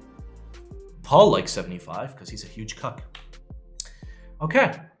 Paul likes 75 because he's a huge cuck.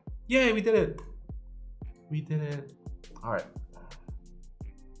 Okay. Yay, we did it. We did it. All right.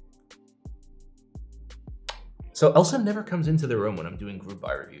 So Elsa never comes into the room when I'm doing group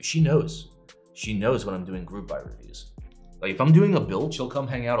buy reviews. She knows. She knows when I'm doing group buy reviews. Like if I'm doing a build, she'll come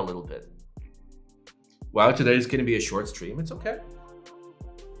hang out a little bit. Wow, today's gonna be a short stream. It's okay.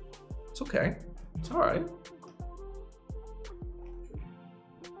 It's okay. It's all right.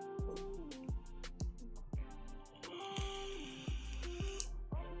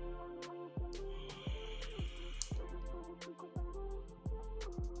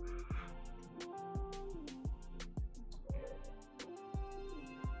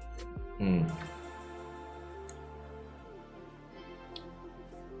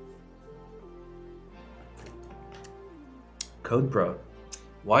 Code Bro,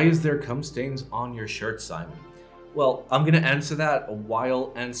 why is there cum stains on your shirt, Simon? Well, I'm gonna answer that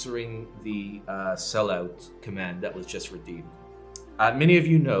while answering the sellout command that was just redeemed. Many of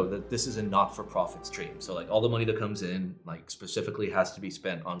you know that this is a not-for-profit stream, so like all the money that comes in, like specifically has to be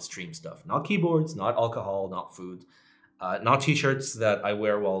spent on stream stuff. Not keyboards, not alcohol, not food, not t-shirts that I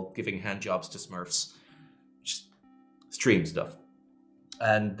wear while giving hand jobs to Smurfs, just stream stuff.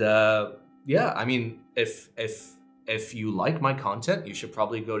 And yeah, I mean, if you like my content, you should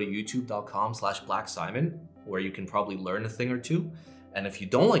probably go to youtube.com/blacksimon, where you can probably learn a thing or two. And if you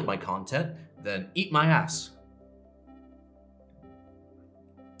don't like my content, then eat my ass.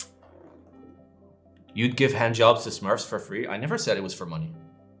 You'd give hand jobs to Smurfs for free? I never said it was for money.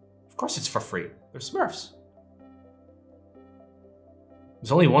 Of course it's for free. They're Smurfs.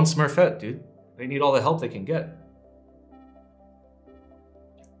 There's only one Smurfette, dude. They need all the help they can get.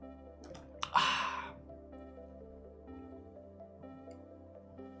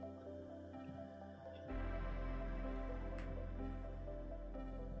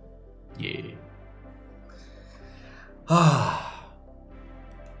 Yeah.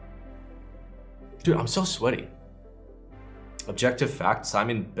 Dude, I'm so sweaty. Objective fact,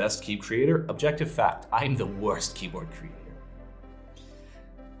 Simon, best key creator. Objective fact, I'm the worst keyboard creator.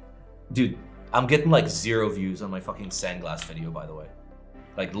 Dude, I'm getting like 0 views on my fucking sandglass video, by the way.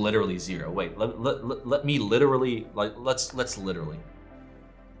 Like literally 0. Wait, let me literally, like, let's literally.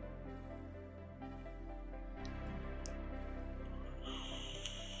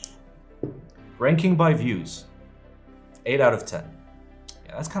 Ranking by views, 8 out of 10.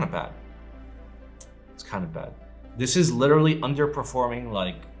 Yeah, that's kind of bad. It's kind of bad. This is literally underperforming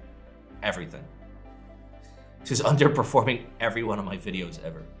like everything. This is underperforming every one of my videos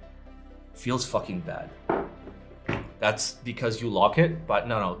ever. Feels fucking bad. That's because you lock it, but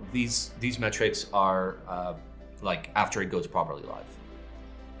no, these metrics are like after it goes properly live.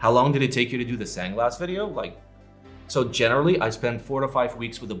 How long did it take you to do the sandglass video? Like, so generally I spend 4 to 5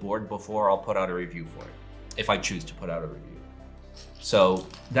 weeks with the board before I'll put out a review for it, if I choose to put out a review. So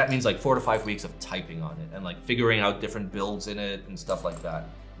that means like 4 to 5 weeks of typing on it and like figuring out different builds in it and stuff like that.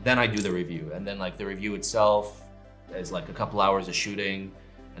 Then I do the review, and then like the review itself is like a couple hours of shooting,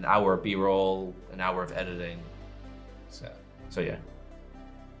 an hour of B-roll, an hour of editing. So yeah.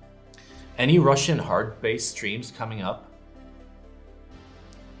 Any Russian hard-based streams coming up?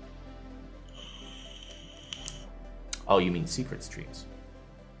 Oh, you mean secret streams?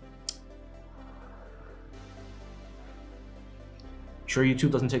 Sure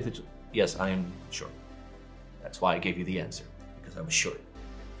YouTube doesn't take the... Yes, I am sure. That's why I gave you the answer, because I was sure.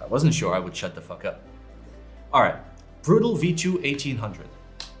 If I wasn't sure, I would shut the fuck up. All right, Brutal V2 1800.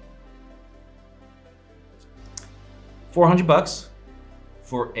 400 bucks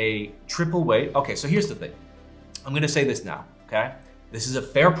for a triple weight. Okay, so here's the thing. I'm gonna say this now, okay? This is a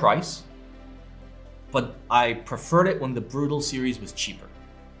fair price, but I preferred it when the Brutal series was cheaper,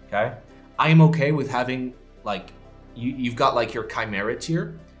 okay? I am okay with having like you've got like your Chimera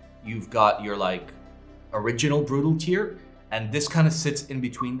tier, you've got your like original Brutal tier, and this kind of sits in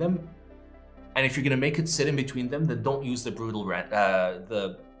between them. And if you're gonna make it sit in between them, then don't use the Brutal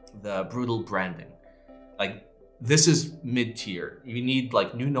the Brutal branding. Like, this is mid tier. You need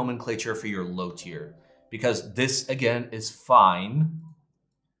like new nomenclature for your low tier, because this again is fine,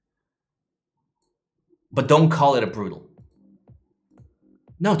 but don't call it a Brutal.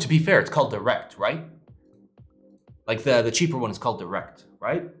 No, to be fair, it's called Direct, right? Like the cheaper one is called Direct,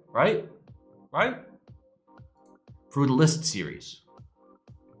 right? Right? Right? Brutalist series.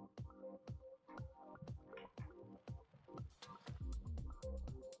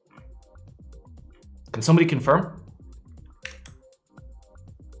 Can somebody confirm?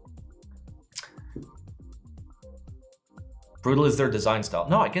 Brutal is their design style.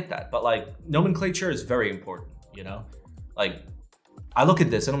 No, I get that, but like nomenclature is very important, you know? Like, I look at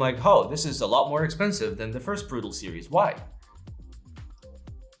this and I'm like, oh, this is a lot more expensive than the first Brutal series. Why?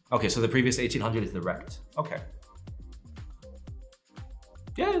 Okay, so the previous 1800 is the Rect. Okay.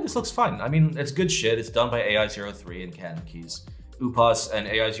 Yeah, this looks fine. I mean, it's good shit. It's done by AI03 and NovelKeys. Upas and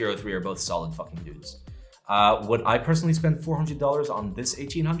AI03 are both solid fucking dudes. Would I personally spend $400 on this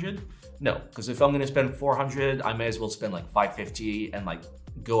 1800? No, because if I'm gonna spend 400, I may as well spend like 550 and like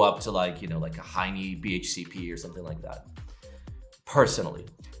go up to like, you know, like a Heine BHCP or something like that. Personally.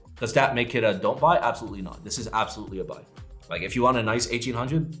 Does that make it a don't buy? Absolutely not. This is absolutely a buy. Like, if you want a nice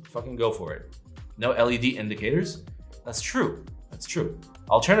 1800, fucking go for it. No LED indicators? That's true. That's true.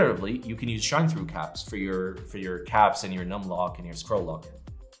 Alternatively, you can use shine through caps for your caps and your num lock and your scroll lock.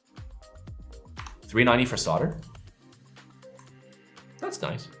 $390 for solder. That's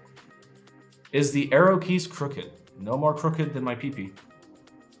nice. Is the arrow keys crooked? No more crooked than my PP.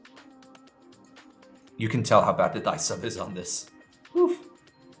 You can tell how bad the dice sub is on this. Oof.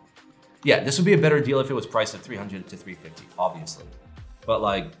 Yeah, this would be a better deal if it was priced at 300 to 350, obviously. But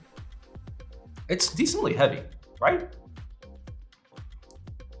like, it's decently heavy, right?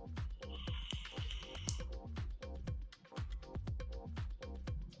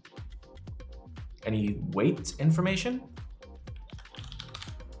 Any weight information?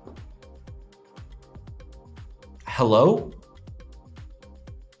 Hello?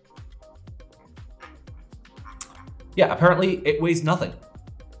 Yeah, apparently it weighs nothing.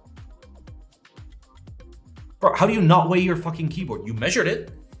 Bro, how do you not weigh your fucking keyboard? You measured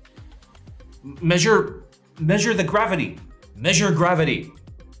it. Measure the gravity. Measure gravity.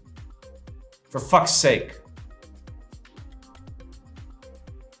 For fuck's sake.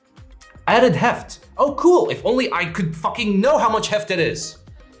 Added heft. Oh, cool. If only I could fucking know how much heft it is.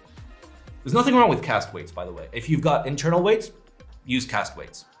 There's nothing wrong with cast weights, by the way. If you've got internal weights, use cast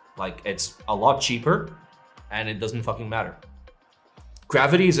weights. Like, it's a lot cheaper and it doesn't fucking matter.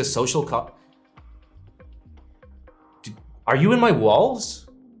 Gravity is a social Are you in my walls?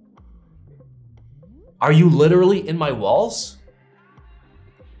 Are you literally in my walls?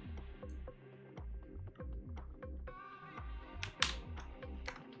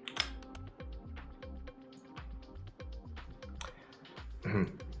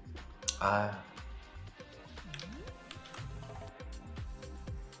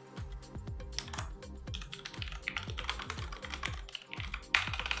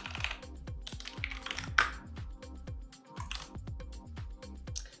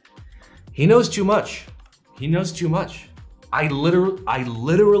 He knows too much. He knows too much. I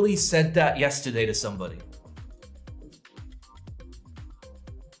literally said that yesterday to somebody.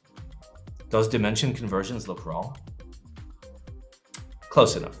 Does dimension conversions look wrong?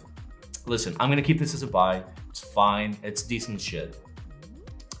 Close enough. Listen, I'm gonna keep this as a buy. It's fine. It's decent shit.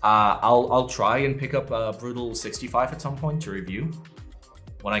 I'll try and pick up a Brutal 65 at some point to review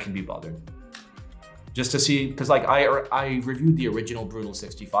when I can be bothered. Just to see, because like I reviewed the original Brutal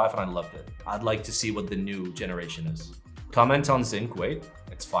 65 and I loved it. I'd like to see what the new generation is. Comment on zinc weight.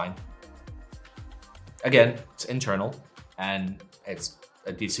 It's fine. Again, it's internal and it's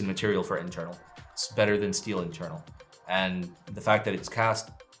a decent material for internal. It's better than steel internal. And the fact that it's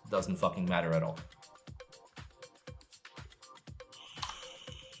cast doesn't fucking matter at all.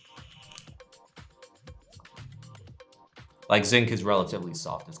 Like, zinc is relatively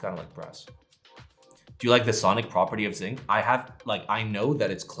soft. It's kind of like brass. Do you like the sonic property of zinc? I know that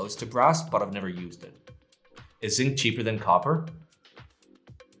it's close to brass, but I've never used it. Is zinc cheaper than copper?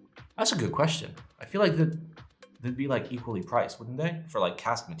 That's a good question. I feel like they'd be like equally priced, wouldn't they? For like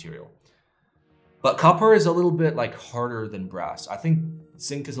cast material. But copper is a little bit like harder than brass. I think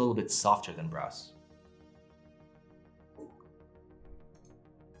zinc is a little bit softer than brass.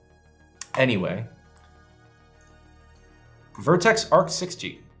 Anyway. Vertex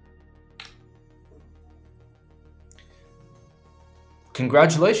Arc60.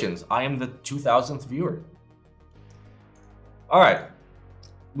 Congratulations, I am the 2000th viewer. Alright,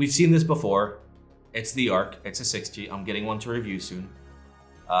 we've seen this before. It's the Arc, it's a 60. I'm getting one to review soon.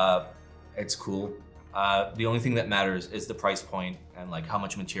 It's cool. The only thing that matters is the price point and like how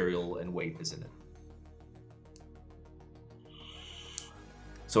much material and weight is in it.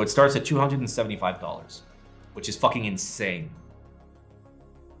 So it starts at $275, which is fucking insane.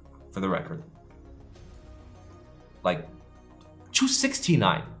 For the record. Like,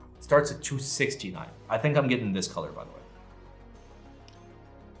 $269. Starts at $269. I think I'm getting this color, by the way.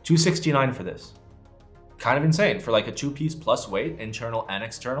 $269 for this. Kind of insane for like a 2-piece plus weight, internal and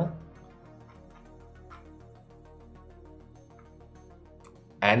external.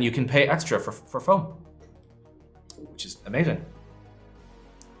 And you can pay extra for foam, which is amazing.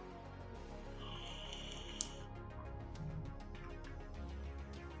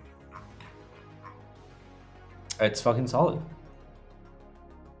 It's fucking solid.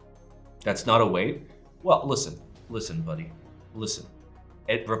 That's not a weight? Well, listen, buddy, listen.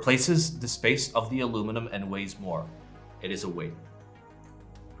 It replaces the space of the aluminum and weighs more. It is a weight.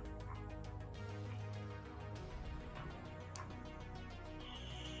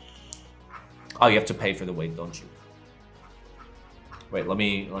 Oh, you have to pay for the weight, don't you? Wait, let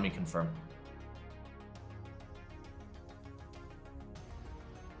me confirm.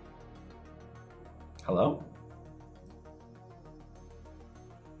 Hello?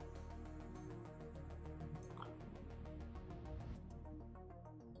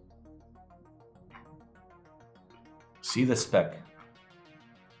 See the spec.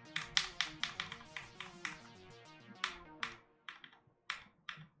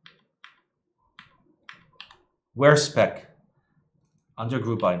 Where spec? Under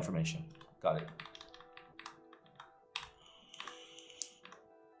group by information. Got it.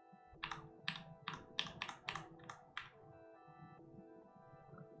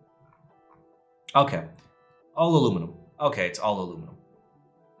 Okay. All aluminum. Okay, it's all aluminum.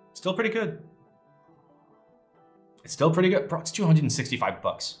 Still pretty good. It's still pretty good. Bro, it's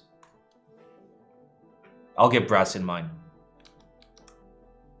 $265. I'll get brass in mine.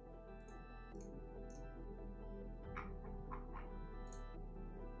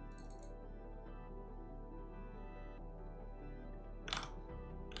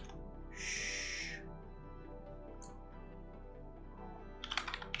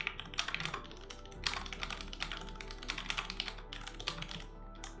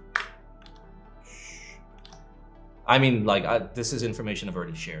 I mean, like, this is information I've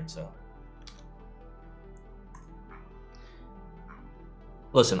already shared, so.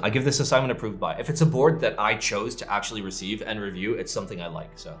 Listen, I give this assignment approved by. If it's a board that I chose to actually receive and review, it's something I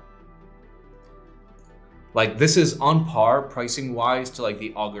like, so. Like, this is on par, pricing-wise, to, like,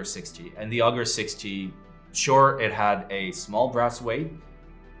 the Augur 60. And the Augur 60, sure, it had a small brass weight,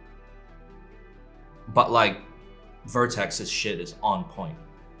 but, like, Vertex's shit is on point.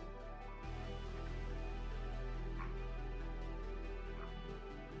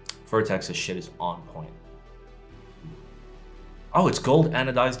 Vertex's shit is on point. Oh, it's gold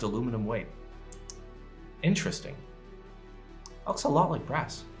anodized aluminum weight. Interesting. Looks a lot like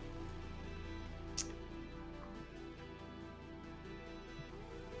brass.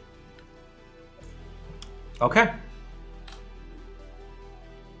 Okay.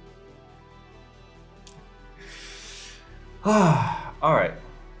 All right.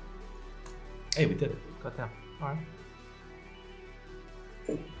 Hey, we did it. Got that. All right.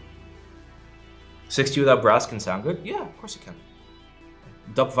 60 without brass can sound good? Yeah, of course it can.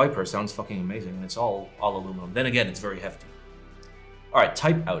 Duck Viper sounds fucking amazing, and it's all aluminum. Then again, it's very hefty. All right,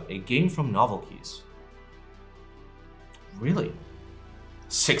 TypeOut, a game from NovelKeys. Really?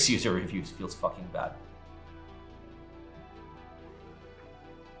 6 user reviews feels fucking bad.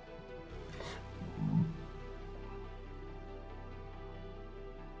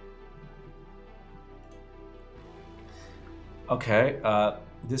 Okay,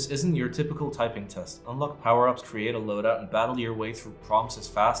 this isn't your typical typing test. Unlock power-ups, create a loadout, and battle your way through prompts as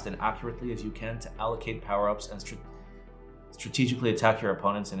fast and accurately as you can to allocate power-ups and strategically attack your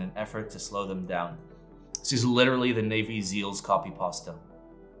opponents in an effort to slow them down. This is literally the Navy SEALs copy pasta.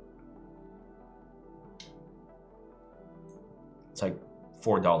 It's like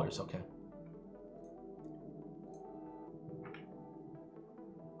 $4, okay.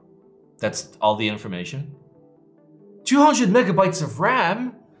 That's all the information? 200 megabytes of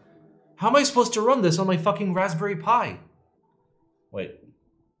RAM? How am I supposed to run this on my fucking Raspberry Pi? Wait.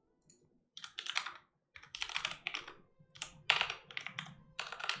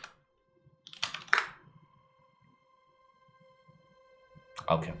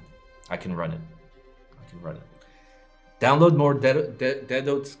 Okay, I can run it. Download more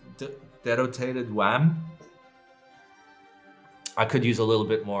denotated wham. I could use a little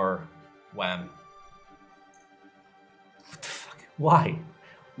bit more wham. What the fuck? Why?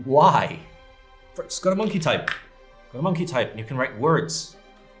 Why? Just go to monkey type. Go to monkey type and you can write words.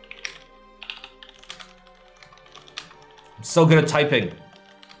 I'm so good at typing.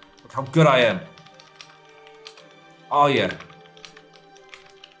 Look how good I am. Oh yeah.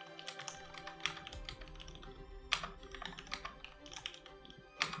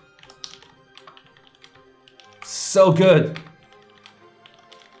 So good.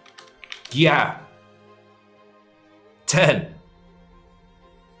 Yeah. 10.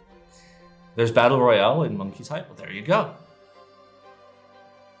 There's Battle Royale in monkey type. Well, there you go.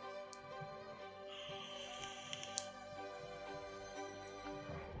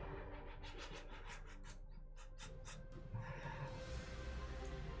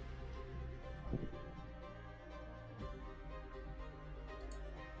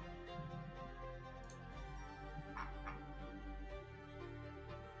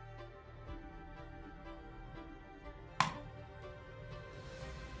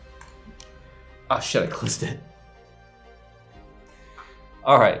 Oh shit, I closed it.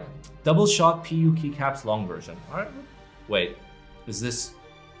 Alright. Double shot PU keycaps long version. Alright. Wait. Is this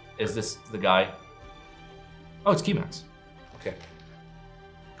the guy? Oh, it's Keymax. Okay.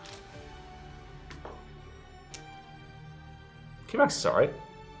 Keymax is alright.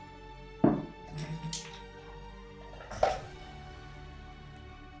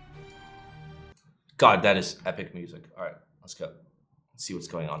 God, that is epic music. Alright, let's go. Let's see what's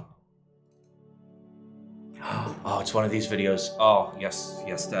going on. Oh, it's one of these videos. Oh, yes,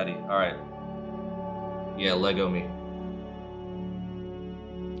 yes, daddy. All right. Yeah, Lego me.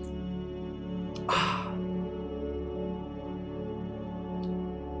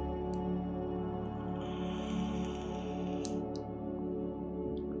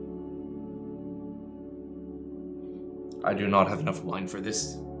 I do not have enough wine for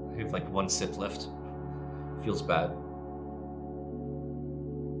this. I have like one sip left. Feels bad.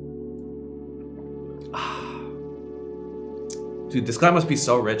 Dude, this guy must be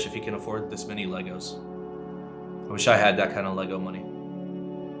so rich if he can afford this many Legos. I wish I had that kind of Lego money.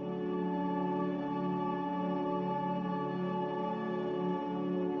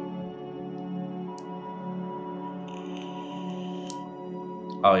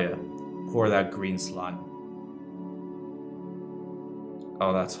 Oh yeah, pour that green slime.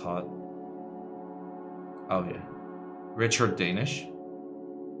 Oh, that's hot. Oh yeah. Rich or Danish?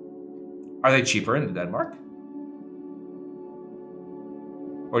 Are they cheaper in Denmark?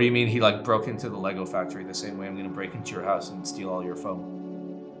 Or do you mean he like broke into the Lego factory the same way I'm gonna break into your house and steal all your foam?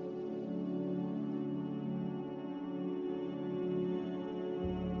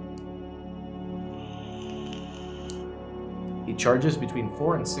 He charges between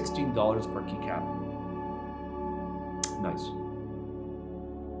 $4 and $16 per keycap. Nice.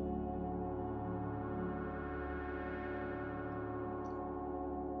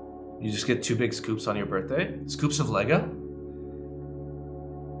 You just get 2 big scoops on your birthday? Scoops of Lego?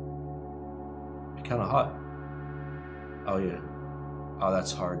 Kind of hot. Oh yeah. Oh,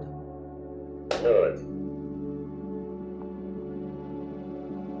 that's hard. Good.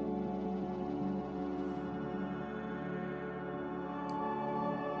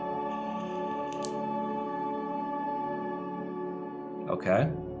 Okay.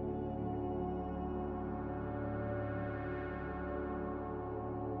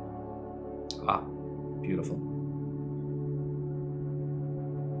 Ah, beautiful.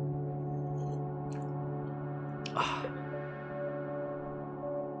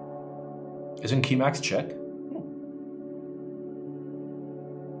 Isn't Keymax Czech?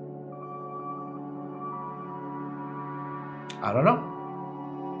 I don't know.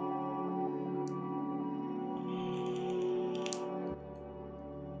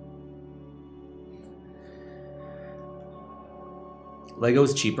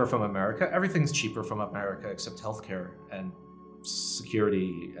 Lego's cheaper from America. Everything's cheaper from America except healthcare and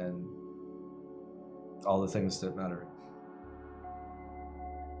security and all the things that matter.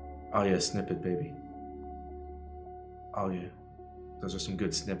 Oh yeah, snippet, baby. Oh yeah. Those are some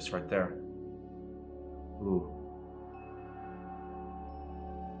good snips right there. Ooh.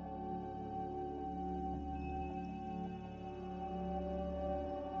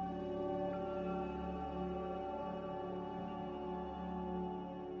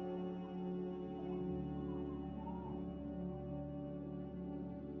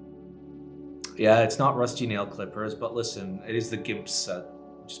 Yeah, it's not rusty nail clippers, but listen, it is the GIMP set,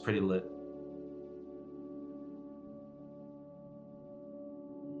 which is pretty lit.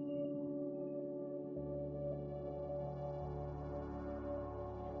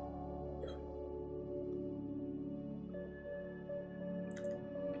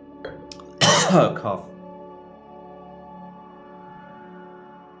 Cough.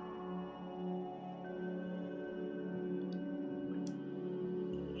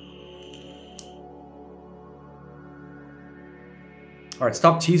 Alright,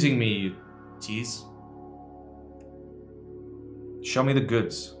 stop teasing me, you tease. Show me the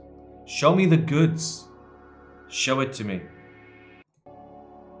goods. Show me the goods. Show it to me.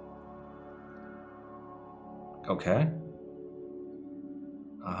 Okay.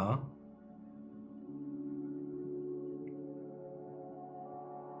 Uh-huh.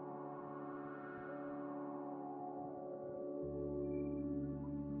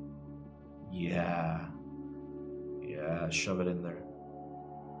 Yeah. Yeah, shove it in there.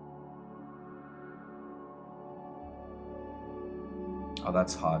 Oh,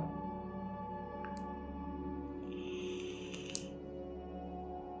 that's hot.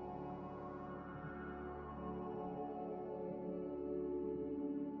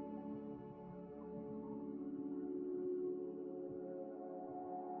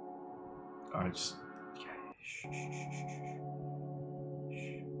 Alright, just... Yeah. Shh, shh, shh, shh,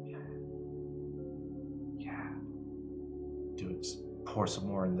 shh. Yeah. Yeah. Do it. Just pour some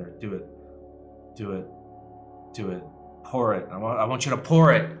more in there. Do it. Do it. Do it. Pour it. I want you to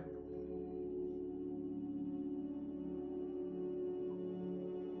pour it.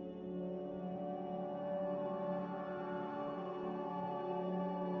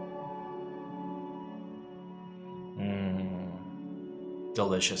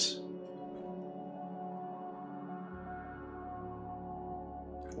 Delicious.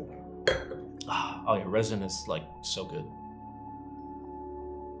 Oh, your resin is like so good.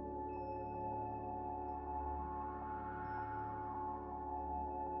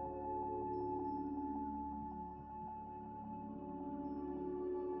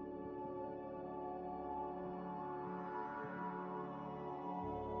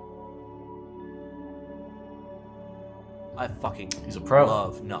 I fucking He's a pro.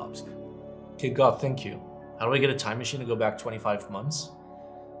 love knobs. Okay, God, thank you. How do I get a time machine to go back 25 months?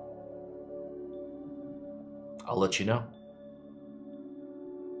 I'll let you know.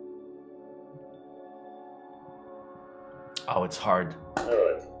 Oh, it's hard.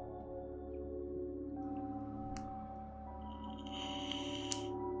 Alright.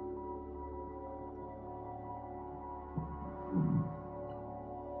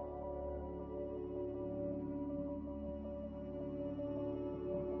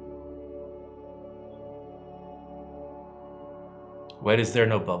 Wait, is there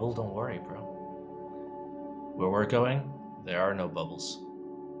no bubble? Don't worry, bro. Where we're going, there are no bubbles.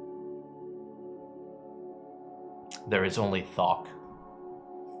 There is only thok.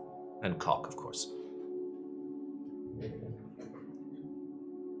 And cock, of course.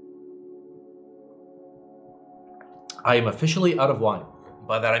 I am officially out of wine.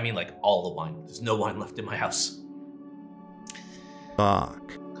 By that I mean like all the wine. There's no wine left in my house.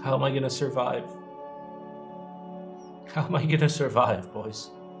 Fuck. How am I gonna survive? How am I gonna survive, boys?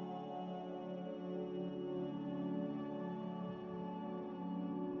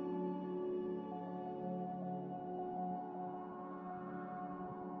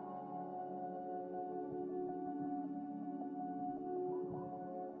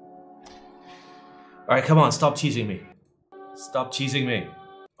 Alright, come on, stop teasing me. Stop teasing me.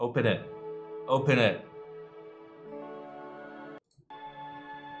 Open it. Open it.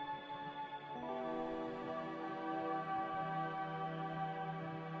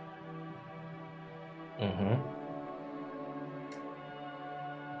 Mm-hmm.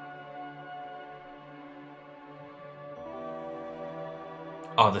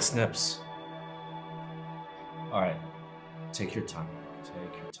 Oh, the snips. Alright. Take your time.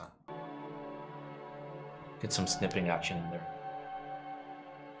 Take your time. Get some snipping action in there.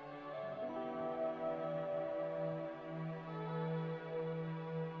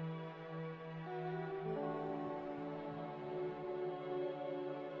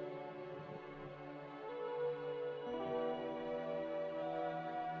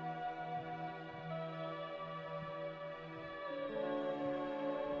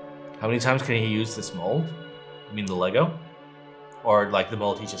 How many times can he use this mold? You mean the Lego? Or like the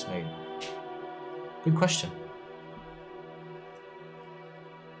mold he just made? Good question.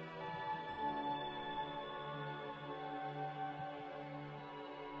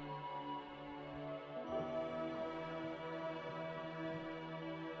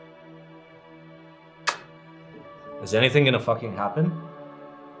 Is anything gonna fucking happen?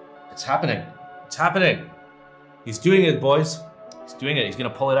 It's happening. It's happening. He's doing it, boys. He's doing it. He's gonna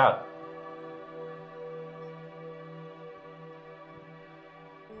pull it out.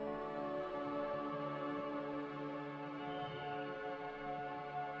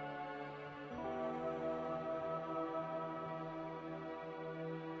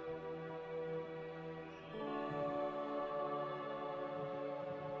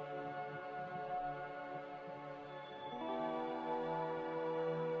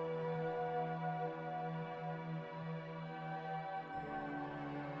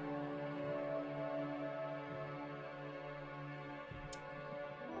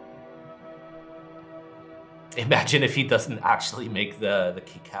 Imagine if he doesn't actually make the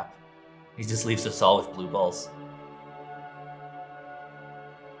keycap. He just leaves us all with blue balls.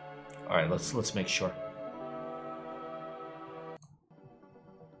 All right, let's make sure.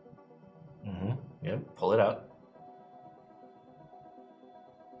 Yep, pull it out.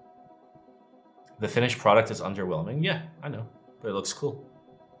 The finished product is underwhelming. Yeah, I know, but it looks cool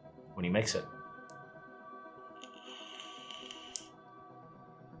when he makes it.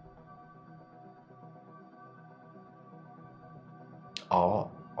 Oh.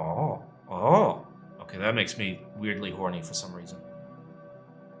 Okay, that makes me weirdly horny for some reason.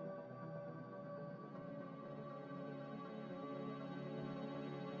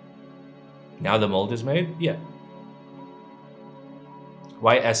 Now the mold is made? Yeah.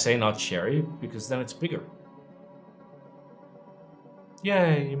 Why SA not cherry? Because then it's bigger.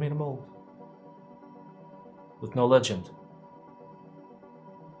 Yay, you made a mold. With no legend.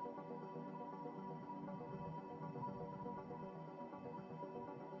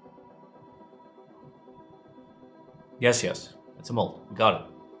 Yes, it's a mold. We got it.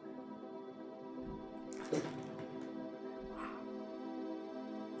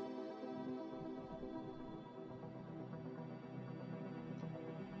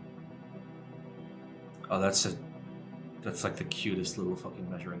 Oh, that's like the cutest little fucking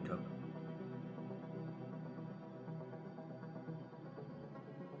measuring cup.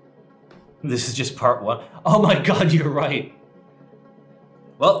 This is just part 1. Oh my god, you're right.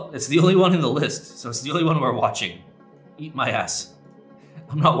 Well, it's the only one in the list, so it's the only one we're watching. Eat my ass.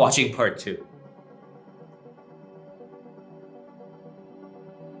 I'm not watching part 2.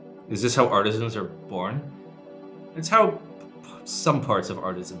 Is this how artisans are born? It's how some parts of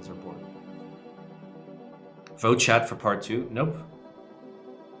artisans are born. Vote chat for part 2? Nope.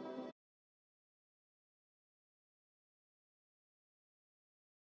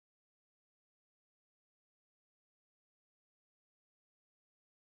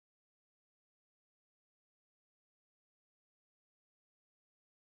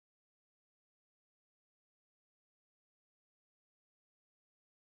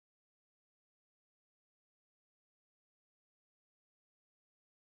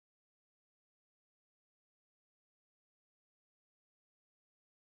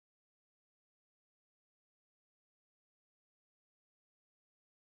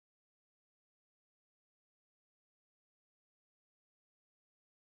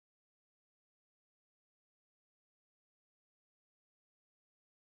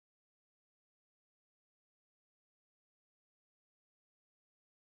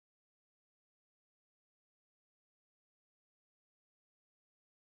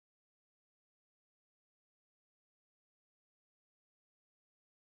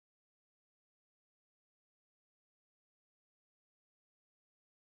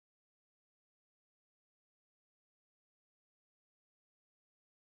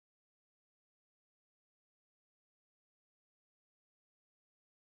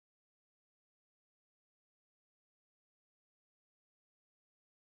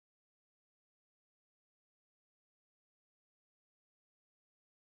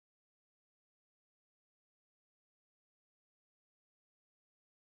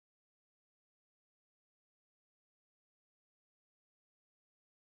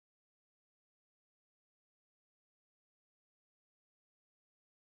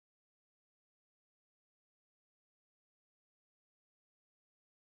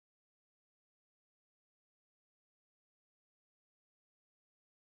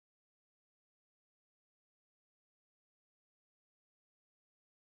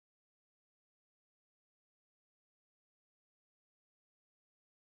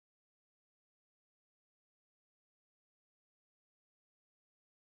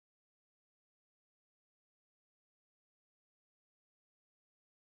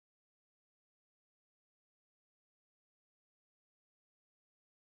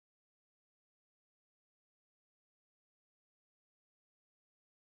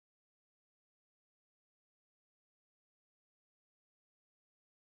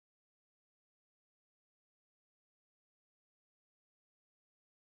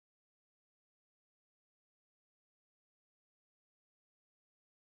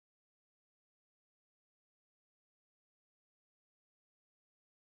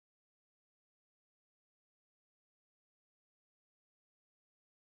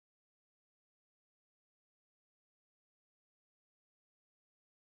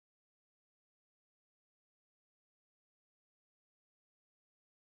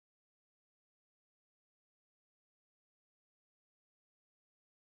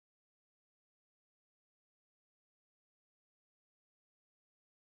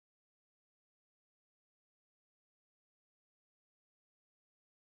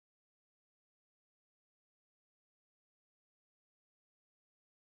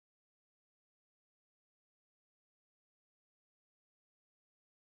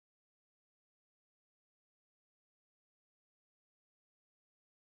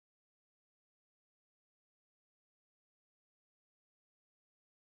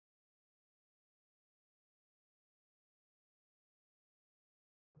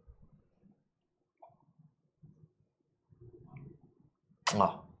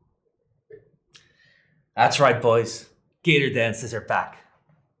 That's right, boys. Gator dances are back.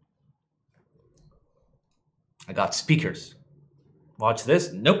 I got speakers. Watch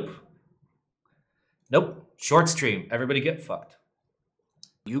this. Nope. Nope. Short stream. Everybody get fucked.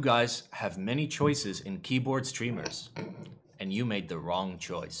 You guys have many choices in keyboard streamers, and you made the wrong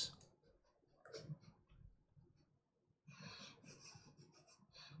choice.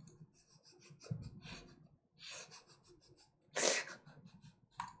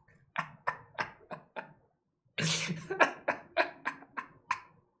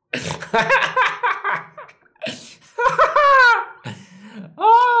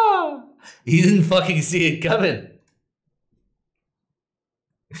 Oh, you didn't fucking see it coming.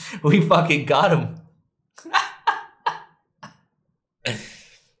 We fucking got him.